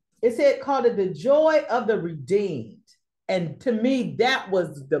 And it said, called it The Joy of the Redeemed. And to me, that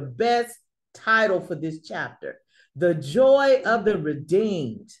was the best title for this chapter. The Joy of the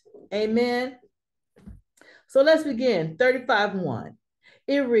Redeemed. Amen. So let's begin. 35:1.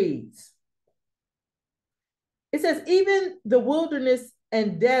 It reads, it says, even the wilderness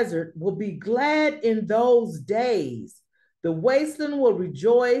and desert will be glad in those days. The wasteland will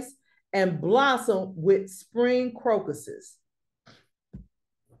rejoice and blossom with spring crocuses.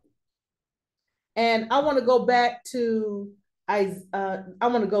 And I want to go back to, I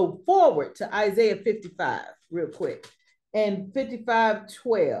want to go forward to Isaiah 55 real quick, and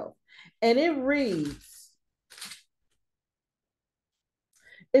 55:12. And it reads,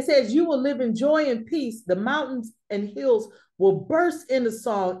 it says, you will live in joy and peace. The mountains and hills will burst into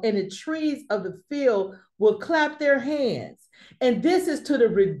song, and the trees of the field will clap their hands. And this is to the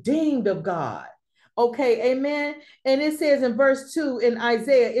redeemed of God. Okay, amen. And it says in verse 2 in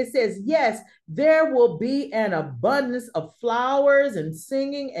Isaiah, it says, yes, there will be an abundance of flowers and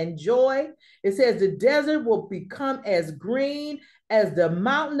singing and joy. It says the desert will become as green as the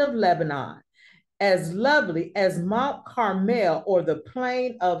mountain of Lebanon, as lovely as Mount Carmel or the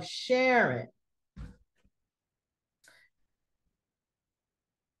plain of Sharon.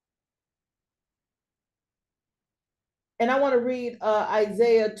 And I want to read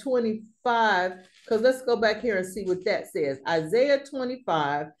Isaiah 25, because let's go back here and see what that says. Isaiah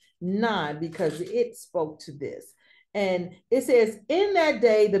 25:9, because it spoke to this. And it says, in that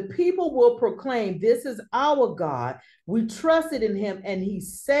day, the people will proclaim, this is our God. We trusted in him and he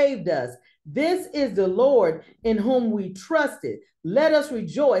saved us. This is the Lord in whom we trusted. Let us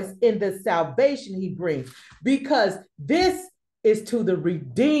rejoice in the salvation he brings, because this is to the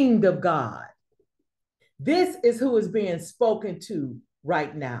redeemed of God. This is who is being spoken to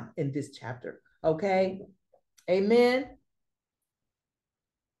right now in this chapter. Okay. Amen.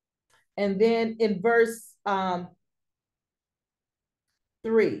 And then in verse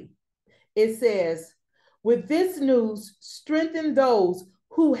 3, it says, with this news, strengthen those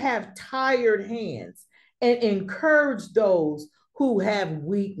who have tired hands and encourage those who have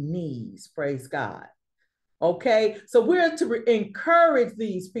weak knees. Praise God. Okay, so we're to encourage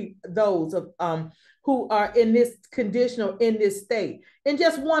these people, those of who are in this condition or in this state, and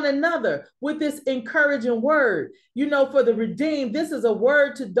just one another with this encouraging word. You know, for the redeemed, this is a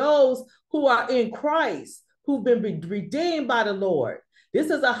word to those who are in Christ, who've been redeemed by the Lord.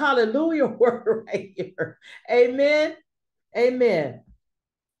 This is a hallelujah word right here. Amen. Amen.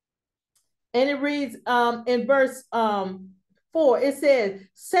 And it reads in verse 4, it says,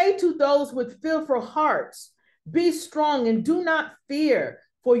 say to those with fearful hearts, be strong and do not fear,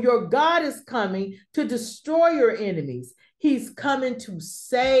 for your God is coming to destroy your enemies. He's coming to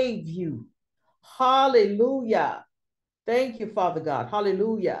save you. Hallelujah. Thank you, Father God.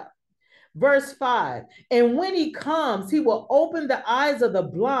 Hallelujah. Verse 5, and when he comes, he will open the eyes of the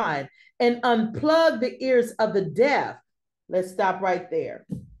blind and unplug the ears of the deaf. Let's stop right there.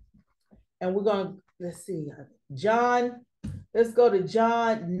 And we're going to, let's see, John, let's go to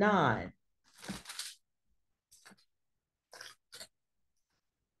John 9.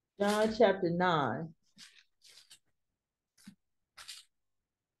 John chapter 9.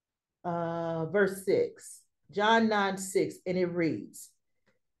 Verse 6. John 9:6, and it reads,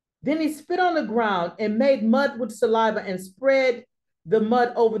 then he spit on the ground and made mud with saliva and spread the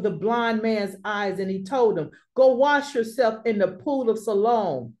mud over the blind man's eyes. And he told him, go wash yourself in the pool of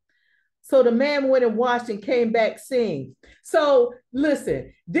Siloam. So the man went and washed and came back seeing. So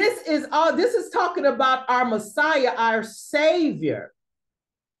listen, this is talking about our Messiah, our Savior.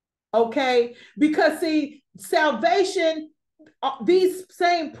 Okay, because see, salvation, these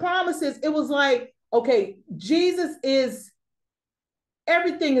same promises, it was like, okay, Jesus is,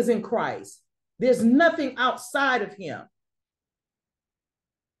 everything is in Christ. There's nothing outside of him.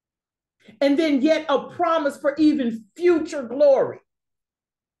 And then yet a promise for even future glory.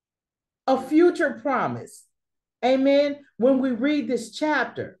 A future promise. Amen. When we read this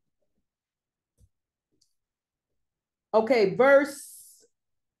chapter. Okay, verse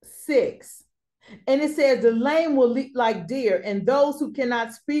 6. And it says, the lame will leap like deer, and those who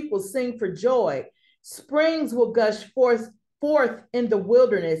cannot speak will sing for joy. Springs will gush forth in the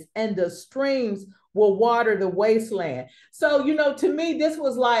wilderness, and the streams will water the wasteland. So, to me, this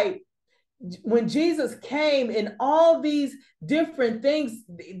was like when Jesus came and all these different things,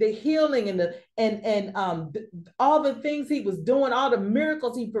 the healing and all the things he was doing, all the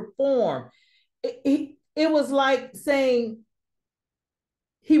miracles he performed, it was like saying,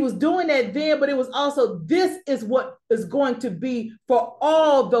 he was doing that then, but it was also, this is what is going to be for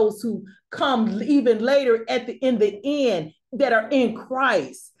all those who come even later in the end that are in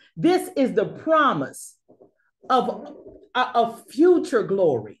Christ. This is the promise of future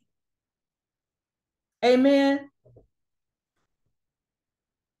glory. Amen.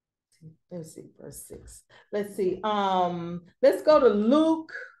 Let's see, verse 6. Let's see. Let's go to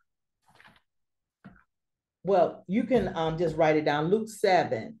Luke. Well, you can just write it down. Luke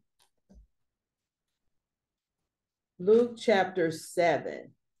 7. Luke chapter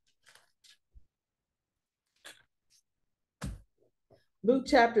 7. Luke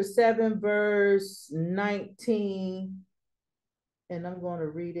chapter 7, verse 19. And I'm going to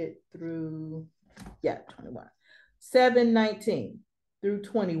read it through, 21. 7:19 through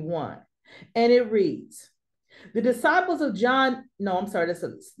 21. And it reads, the disciples of John, no, I'm sorry, that's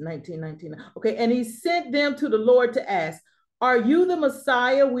 19. Okay, and he sent them to the Lord to ask, are you the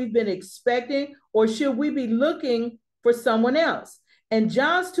Messiah we've been expecting, or should we be looking for someone else? And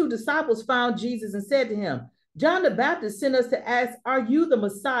John's 2 disciples found Jesus and said to him, John the Baptist sent us to ask, are you the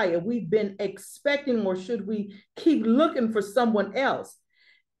Messiah we've been expecting, or should we keep looking for someone else?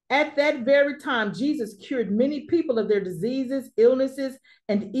 At that very time, Jesus cured many people of their diseases, illnesses,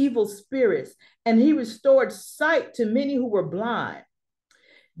 and evil spirits, and he restored sight to many who were blind.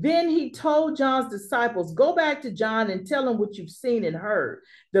 Then he told John's disciples, go back to John and tell him what you've seen and heard.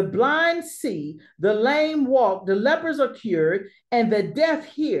 The blind see, the lame walk, the lepers are cured, and the deaf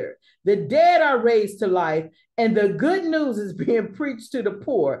hear. The dead are raised to life, and the good news is being preached to the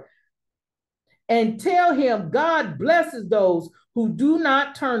poor. And tell him God blesses those who do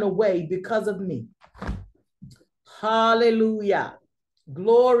not turn away because of me. Hallelujah.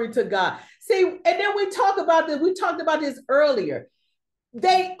 Glory to God. See, and then we talked about this earlier.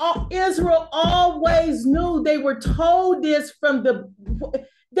 Israel always knew. They were told this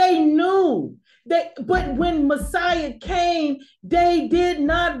they knew. But when Messiah came, they did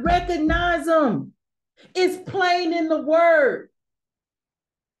not recognize him. It's plain in the word.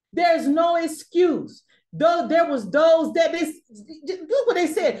 There's no excuse. Though there was those that look what they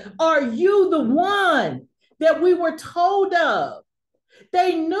said. Are you the one that we were told of?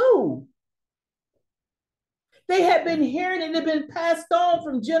 They knew. They had been hearing it, had been passed on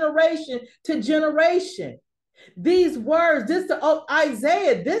from generation to generation. These words,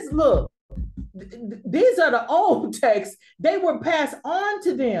 Isaiah, these are the old texts. They were passed on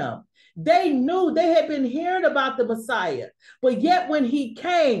to them. They knew, they had been hearing about the Messiah. But yet when he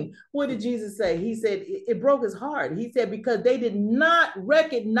came, what did Jesus say? He said it broke his heart. He said because they did not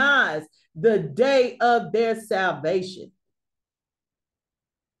recognize the day of their salvation.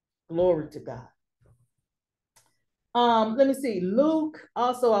 Glory to God. Let me see. Luke,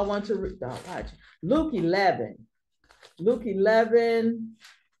 also I want to read Luke 11. Luke 11,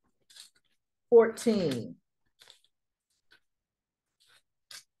 14.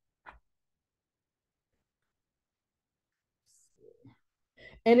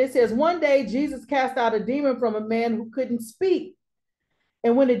 And it says, one day Jesus cast out a demon from a man who couldn't speak.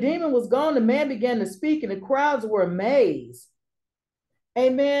 And when the demon was gone, the man began to speak, and the crowds were amazed.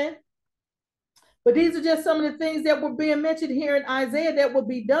 Amen. But these are just some of the things that were being mentioned here in Isaiah that will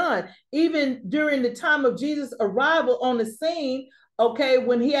be done, even during the time of Jesus' arrival on the scene, okay,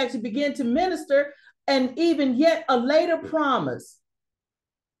 when he actually began to minister, and even yet a later promise,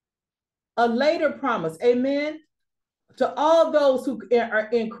 amen, to all those who are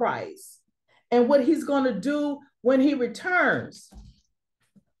in Christ, and what he's going to do when he returns.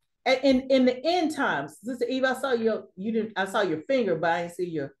 In the end times. Sister Eve, I saw I saw your finger, but I didn't see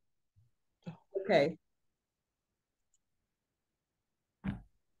your, okay.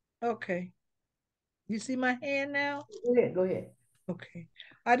 Okay. You see my hand now? Go ahead. Okay.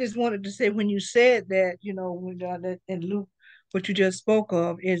 I just wanted to say, when you said that, when in Luke, what you just spoke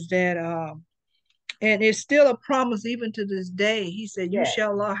of is that, and it's still a promise even to this day. He said, you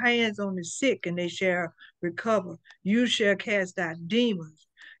shall lay hands on the sick and they shall recover. You shall cast out demons.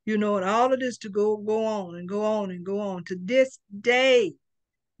 And all of this to go on and go on and go on to this day.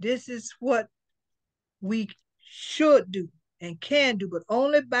 This is what we should do and can do, but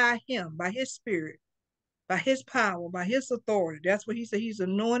only by him, by his spirit, by his power, by his authority. That's what he said he's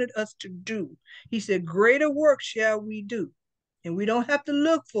anointed us to do. He said, greater work shall we do. And we don't have to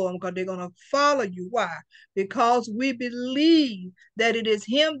look for them because they're going to follow you. Why? Because we believe that it is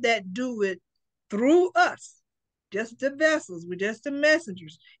him that do it through us. Just the vessels, we're just the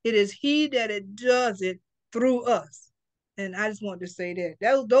messengers. It is he that it does it through us. And I just wanted to say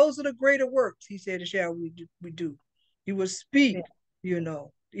that. Those are the greater works, he said, shall we do. He will speak, even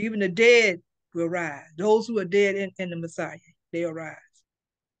the dead will rise. Those who are dead in the Messiah, they arise.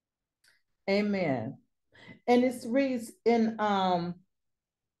 Amen. And it reads in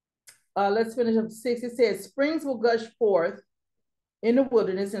let's finish up 6. It says, springs will gush forth in the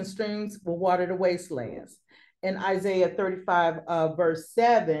wilderness and streams will water the wastelands. In Isaiah 35, verse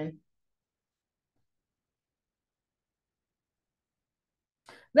 7.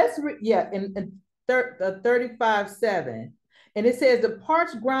 Let's read, in 35:7. And it says, the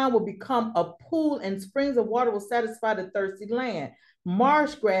parched ground will become a pool and springs of water will satisfy the thirsty land.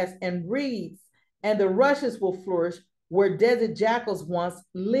 Marsh grass and reeds and the rushes will flourish where desert jackals once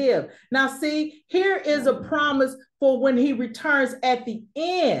lived. Now, see, here is a promise for when he returns at the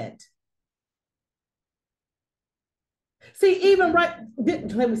end. See, even right,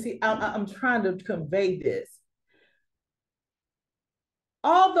 let me see, I'm trying to convey this.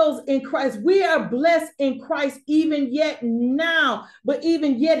 All those in Christ, we are blessed in Christ even yet now. But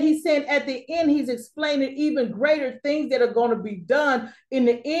even yet, he's saying at the end, he's explaining even greater things that are going to be done in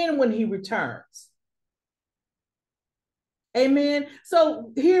the end when he returns. Amen.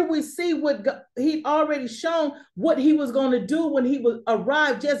 So here we see what he'd already shown what he was going to do when he would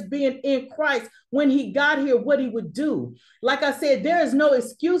arrive, just being in Christ. When he got here, what he would do. Like I said, there is no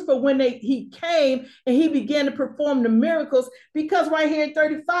excuse for when he came and he began to perform the miracles, because right here in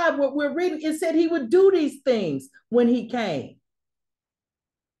 35, what we're reading, it said he would do these things when he came.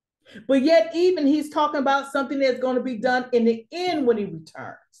 But yet even he's talking about something that's going to be done in the end when he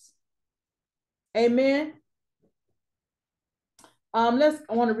returns. Amen. I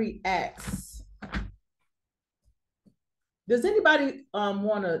want to read Acts. Does anybody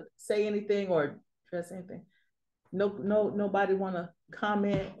want to say anything or address anything? Nobody want to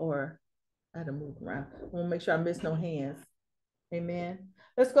comment, or I had to move around. I want to make sure I miss no hands. Amen.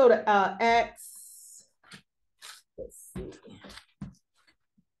 Let's go to Acts. Let's see.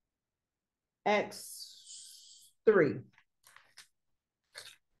 Acts 3.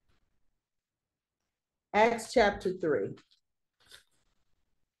 Acts chapter 3.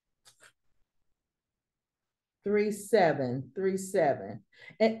 3:7.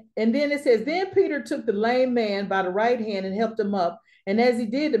 And then it says, then Peter took the lame man by the right hand and helped him up. And as he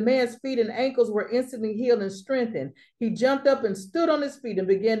did, the man's feet and ankles were instantly healed and strengthened. He jumped up and stood on his feet and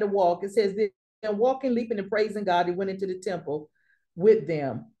began to walk. It says, then walking, leaping, and praising God, he went into the temple with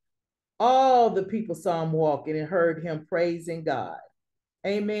them. All the people saw him walking and heard him praising God.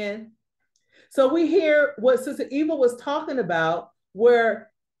 Amen. So we hear what Sister Eva was talking about, where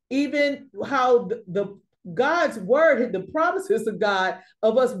even how the God's word, the promises of God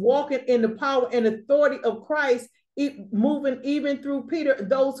of us walking in the power and authority of Christ, moving even through Peter,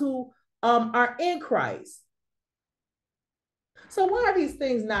 those who are in Christ. So why are these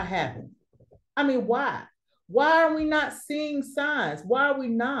things not happening? I mean, why? Why are we not seeing signs? Why are we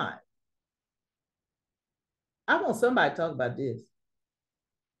not? I want somebody to talk about this.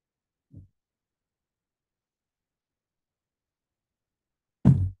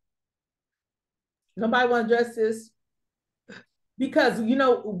 Nobody want to address this? because you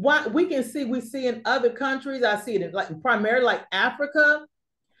know what we see in other countries. I see it in like primarily like Africa.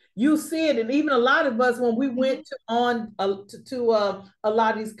 You see it, and even a lot of us when we went to a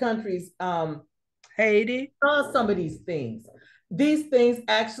lot of these countries, Haiti, saw some of these things. These things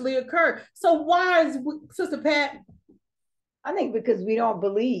actually occur. So why is Sister Pat? I think because we don't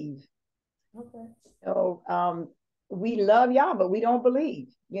believe. Okay. So we love y'all, but we don't believe.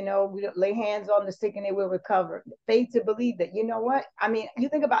 You know, we don't lay hands on the sick and they will recover. Faith to believe that, you know what? I mean, you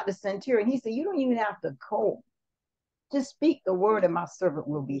think about the centurion. He said, you don't even have to go. Just speak the word and my servant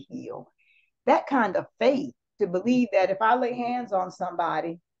will be healed. That kind of faith to believe that if I lay hands on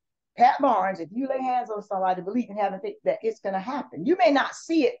somebody, Pat Barnes, if you lay hands on somebody, believe and have faith that it's going to happen. You may not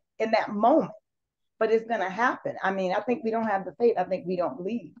see it in that moment, but it's going to happen. I mean, I think we don't have the faith. I think we don't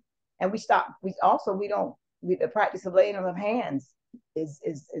believe. And the practice of laying on of hands is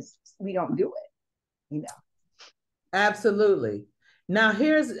we don't do it, you know. Absolutely. Now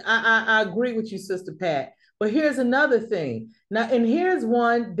I agree with you, Sister Pat. But here's another thing. Now, and here's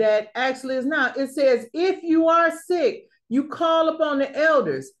one that actually is not. It says, if you are sick, you call upon the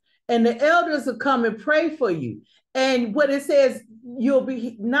elders, and the elders will come and pray for you. And what it says, you'll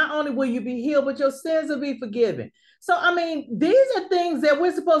be, not only will you be healed, but your sins will be forgiven. So, I mean, these are things that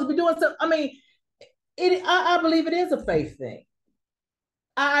we're supposed to be doing. So, I mean, I believe it is a faith thing.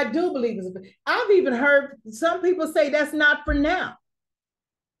 I do believe it's a faith. I've even heard some people say that's not for now.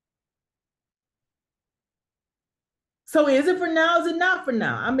 So is it for now? Is it not for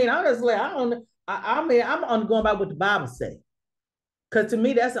now? I mean, honestly, I don't. I mean, I'm only going by what the Bible says, because to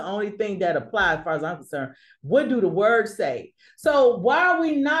me, that's the only thing that applies as far as I'm concerned. What do the words say? So why are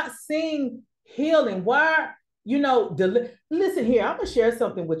we not seeing healing? Why, you know, listen here, I'm gonna share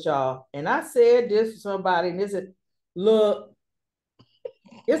something with y'all. And I said this to somebody, and this is, look,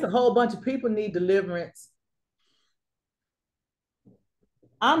 it's a whole bunch of people need deliverance.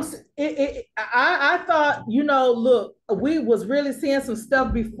 I thought, you know, look, we was really seeing some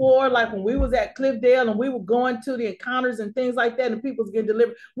stuff before, like when we was at Cliffdale and we were going to the encounters and things like that, and people's getting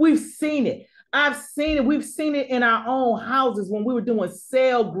delivered. We've seen it. I've seen it. We've seen it in our own houses when we were doing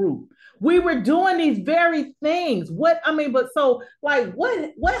cell group. We were doing these very things. But so like,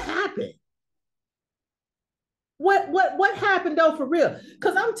 what happened? What happened though, for real?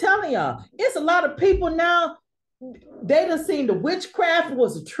 Because I'm telling y'all, it's a lot of people now. They done seen the witchcraft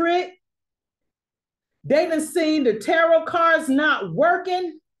was a trick. They done seen the tarot cards not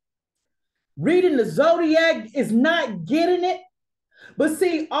working. Reading the zodiac is not getting it. But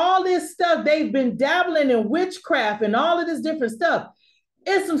see, all this stuff, they've been dabbling in witchcraft and all of this different stuff.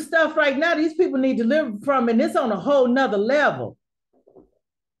 It's some stuff right now these people need to live from, and it's on a whole nother level.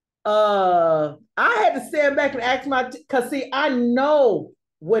 I had to stand back and ask because see, I know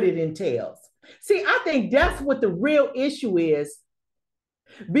what it entails. See, I think that's what the real issue is,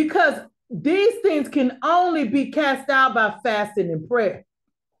 because these things can only be cast out by fasting and prayer.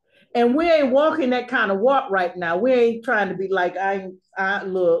 And we ain't walking that kind of walk right now. We ain't trying to be like, I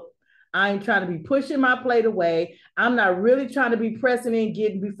ain't trying to be pushing my plate away. I'm not really trying to be pressing in,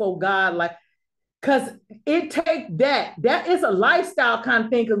 getting before God, like, because it takes that is a lifestyle kind of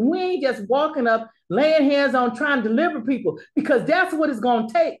thing, because we ain't just walking up, laying hands on, trying to deliver people, because that's what it's going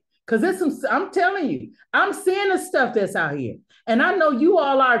to take. Because I'm telling you, I'm seeing the stuff that's out here. And I know you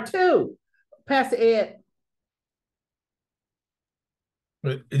all are too. Pastor Ed.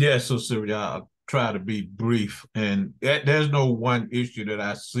 But yeah, so Sylvia, I'll try to be brief. And there's no one issue that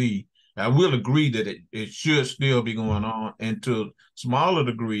I see. I will agree that it should still be going on, and to smaller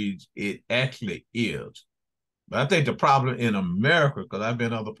degrees, it actually is. But I think the problem in America, because I've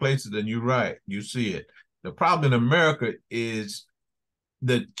been other places, and you're right, you see it. The problem in America is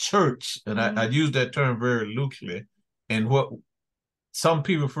the church, and I use that term very loosely, and what some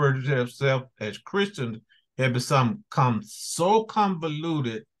people refer to themselves as Christians have become so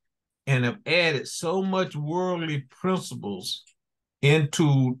convoluted and have added so much worldly principles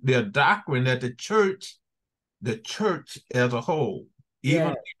into their doctrine that the church as a whole, even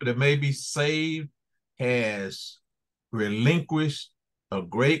people that may be saved, has relinquished a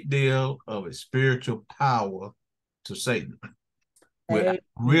great deal of its spiritual power to Satan without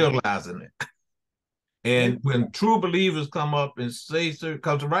realizing it. And when true believers come up and say,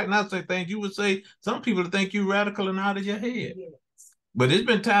 because right now say things, you would say, some people think you radical and out of your head. Yes. But it's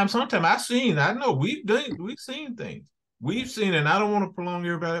been times, sometimes I know we've seen things. We've seen, and I don't want to prolong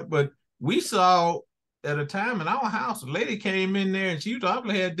everybody, but we saw at a time in our house, a lady came in there and she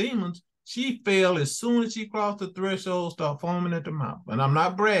probably had demons. She fell as soon as she crossed the threshold, started foaming at the mouth. And I'm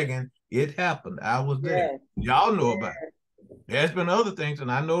not bragging, it happened. I was there. Y'all know about it. There's been other things,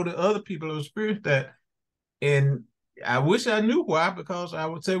 and I know that other people have experienced that. And I wish I knew why, because I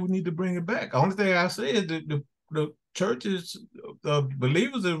would say we need to bring it back. The only thing I say is that the churches, the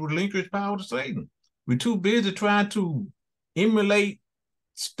believers have relinquished power to Satan. We're too busy trying to emulate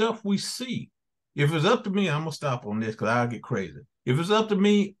stuff we see. If it's up to me, I'm gonna stop on this because I'll get crazy. If it's up to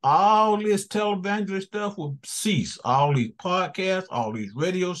me, all this televangelist stuff will cease. All these podcasts, all these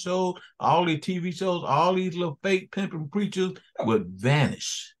radio shows, all these TV shows, all these little fake pimping preachers would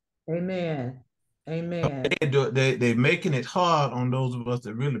vanish. Amen. Amen. They're making it hard on those of us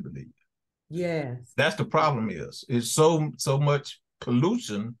that really believe. Yes. That's the problem is. It's so much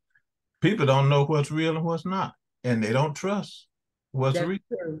pollution. People don't know what's real and what's not. And they don't trust what's real.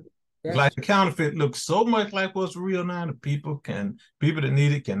 True. It's like the counterfeit looks so much like what's real now that people that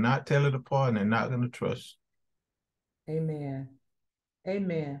need it cannot tell it apart, and they're not going to trust. Amen.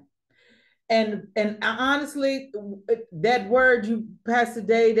 Amen. And honestly, that word you, Pastor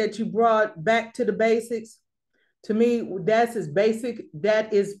Day, that you brought back to the basics, to me, that's as basic.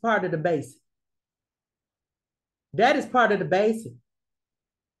 That is part of the basic. That is part of the basic.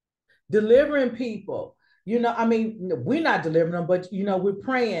 Delivering people. You know, I mean, we're not delivering them, but, you know, we're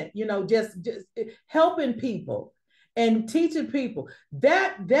praying, you know, just helping people and teaching people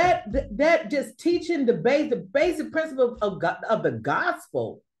that just teaching the basic principle of God, of the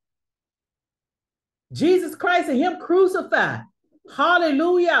gospel. Jesus Christ and him crucified.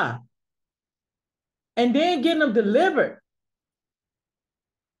 Hallelujah. And then getting them delivered.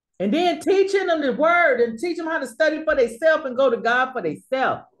 And then teaching them the word and teach them how to study for themselves and go to God for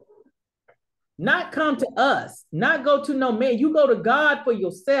themselves. Not come to us, not go to no man. You go to God for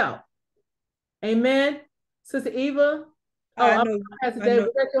yourself. Amen. Sister Eva. I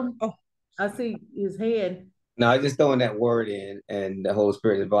see his hand. No, I just throwing that word in, and the Holy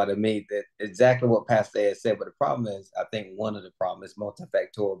Spirit has brought to me that exactly what Pastor Ed said. But the problem is, I think one of the problems is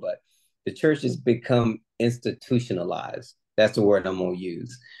multifactorial, but the church has become institutionalized. That's the word I'm going to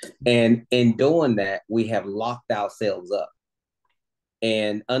use. And in doing that, we have locked ourselves up.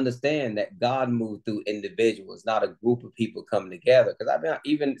 And understand that God moved through individuals, not a group of people coming together. Because I mean,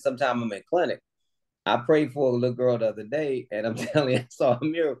 even sometimes I'm in clinic. I prayed for a little girl the other day, and I'm telling you, I saw a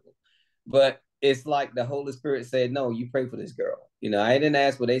miracle. But it's like the Holy Spirit said, no, you pray for this girl. You know, I didn't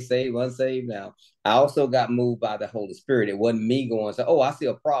ask what they saved, unsaved now. I also got moved by the Holy Spirit. It wasn't me going, so, oh, I see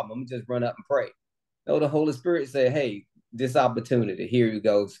a problem. I'm just run up and pray. No, the Holy Spirit said, hey, this opportunity, here you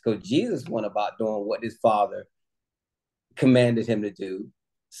go. Because Jesus went about doing what his Father commanded him to do.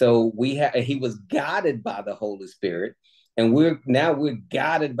 So he was guided by the Holy Spirit, and we're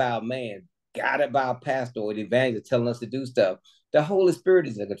guided by a man, guided by a pastor or the evangelist telling us to do stuff. The Holy Spirit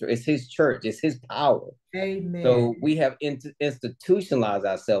is in control. It's his church. It's his power. Amen. So we have institutionalized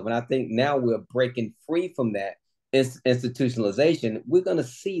ourselves, and I think now we're breaking free from that institutionalization. We're going to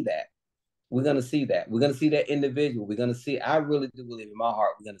see that. We're going to see that. We're going to see that individual. We're going to see, I really do believe in my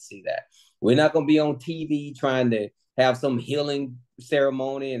heart, we're going to see that. We're not going to be on TV trying to have some healing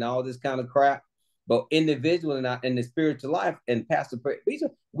ceremony and all this kind of crap. But individually in the spiritual life, and Pastor,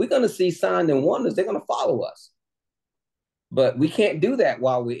 we're going to see signs and wonders. They're going to follow us. But we can't do that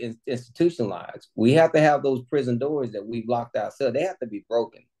while we're institutionalized. We have to have those prison doors that we've locked ourselves. They have to be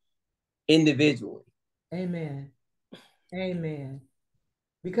broken individually. Amen. Amen.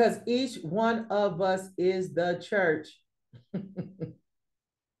 Because each one of us is the church.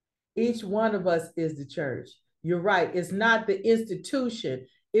 Each one of us is the church. You're right. It's not the institution.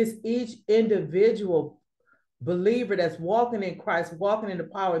 It's each individual believer that's walking in Christ, walking in the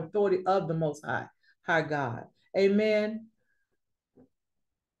power and authority of the Most High God. Amen.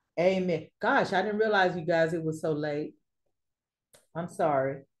 Amen. Gosh, I didn't realize, you guys, it was so late. I'm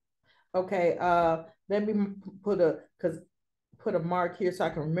sorry. Okay, let me put a mark here so I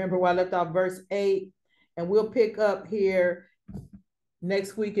can remember where I left off verse 8, and we'll pick up here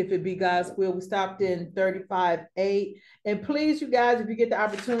next week if it be God's will. We stopped in 35:8, and please, you guys, if you get the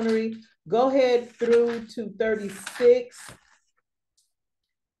opportunity, go ahead through to 36.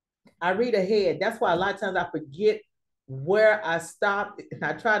 I read ahead. That's why a lot of times I forget where I stopped, and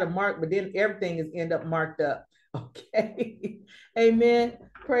I try to mark, but then everything is end up marked up. Okay. Amen.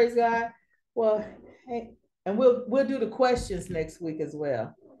 Praise God. Well, hey, and we'll do the questions next week as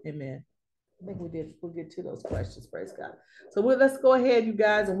well. Amen. I think we'll get to those questions. Praise God. So let's go ahead, you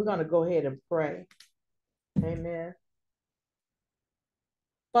guys, and we're going to go ahead and pray. Amen.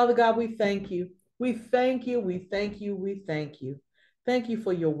 Father God, we thank you. We thank you. We thank you. We thank you. Thank you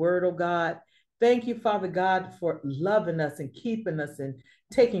for your word, oh God. Thank you, Father God, for loving us and keeping us and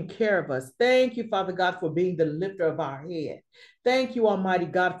taking care of us. Thank you, Father God, for being the lifter of our head. Thank you, Almighty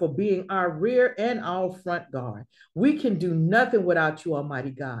God, for being our rear and our front guard. We can do nothing without you,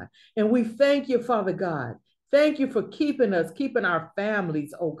 Almighty God. And we thank you, Father God, Thank you for keeping us, keeping our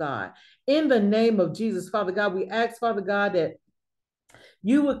families, oh God. In the name of Jesus, Father God, we ask, Father God, that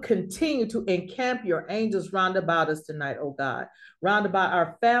you would continue to encamp your angels round about us tonight, oh God, round about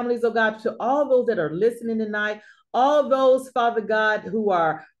our families, oh God, to all those that are listening tonight, all those, Father God, who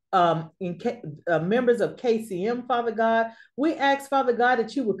are members of KCM, Father God. We ask, Father God,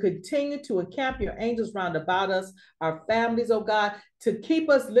 that you would continue to encamp your angels round about us, our families, oh God, to keep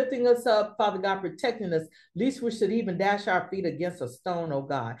us, lifting us up, Father God, protecting us, lest we should even dash our feet against a stone, oh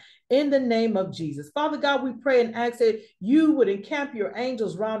God. In the name of Jesus. Father God, we pray and ask that you would encamp your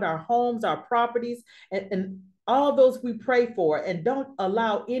angels round our homes, our properties, and all those we pray for, and don't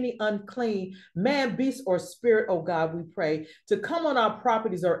allow any unclean man, beast, or spirit, oh God, we pray, to come on our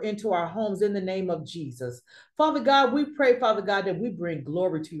properties or into our homes in the name of Jesus. Father God, we pray, Father God, that we bring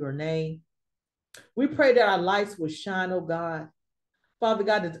glory to your name. We pray that our lights will shine, oh God. Father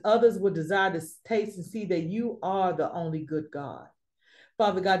God, that others would desire to taste and see that you are the only good God.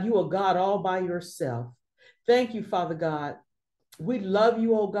 Father God, you are God all by yourself. Thank you, Father God. We love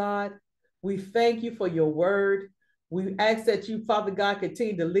you, oh God. We thank you for your word. We ask that you, Father God,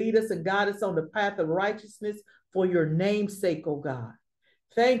 continue to lead us and guide us on the path of righteousness for your name's sake, oh God.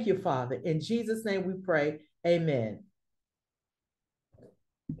 Thank you, Father. In Jesus' name we pray. Amen.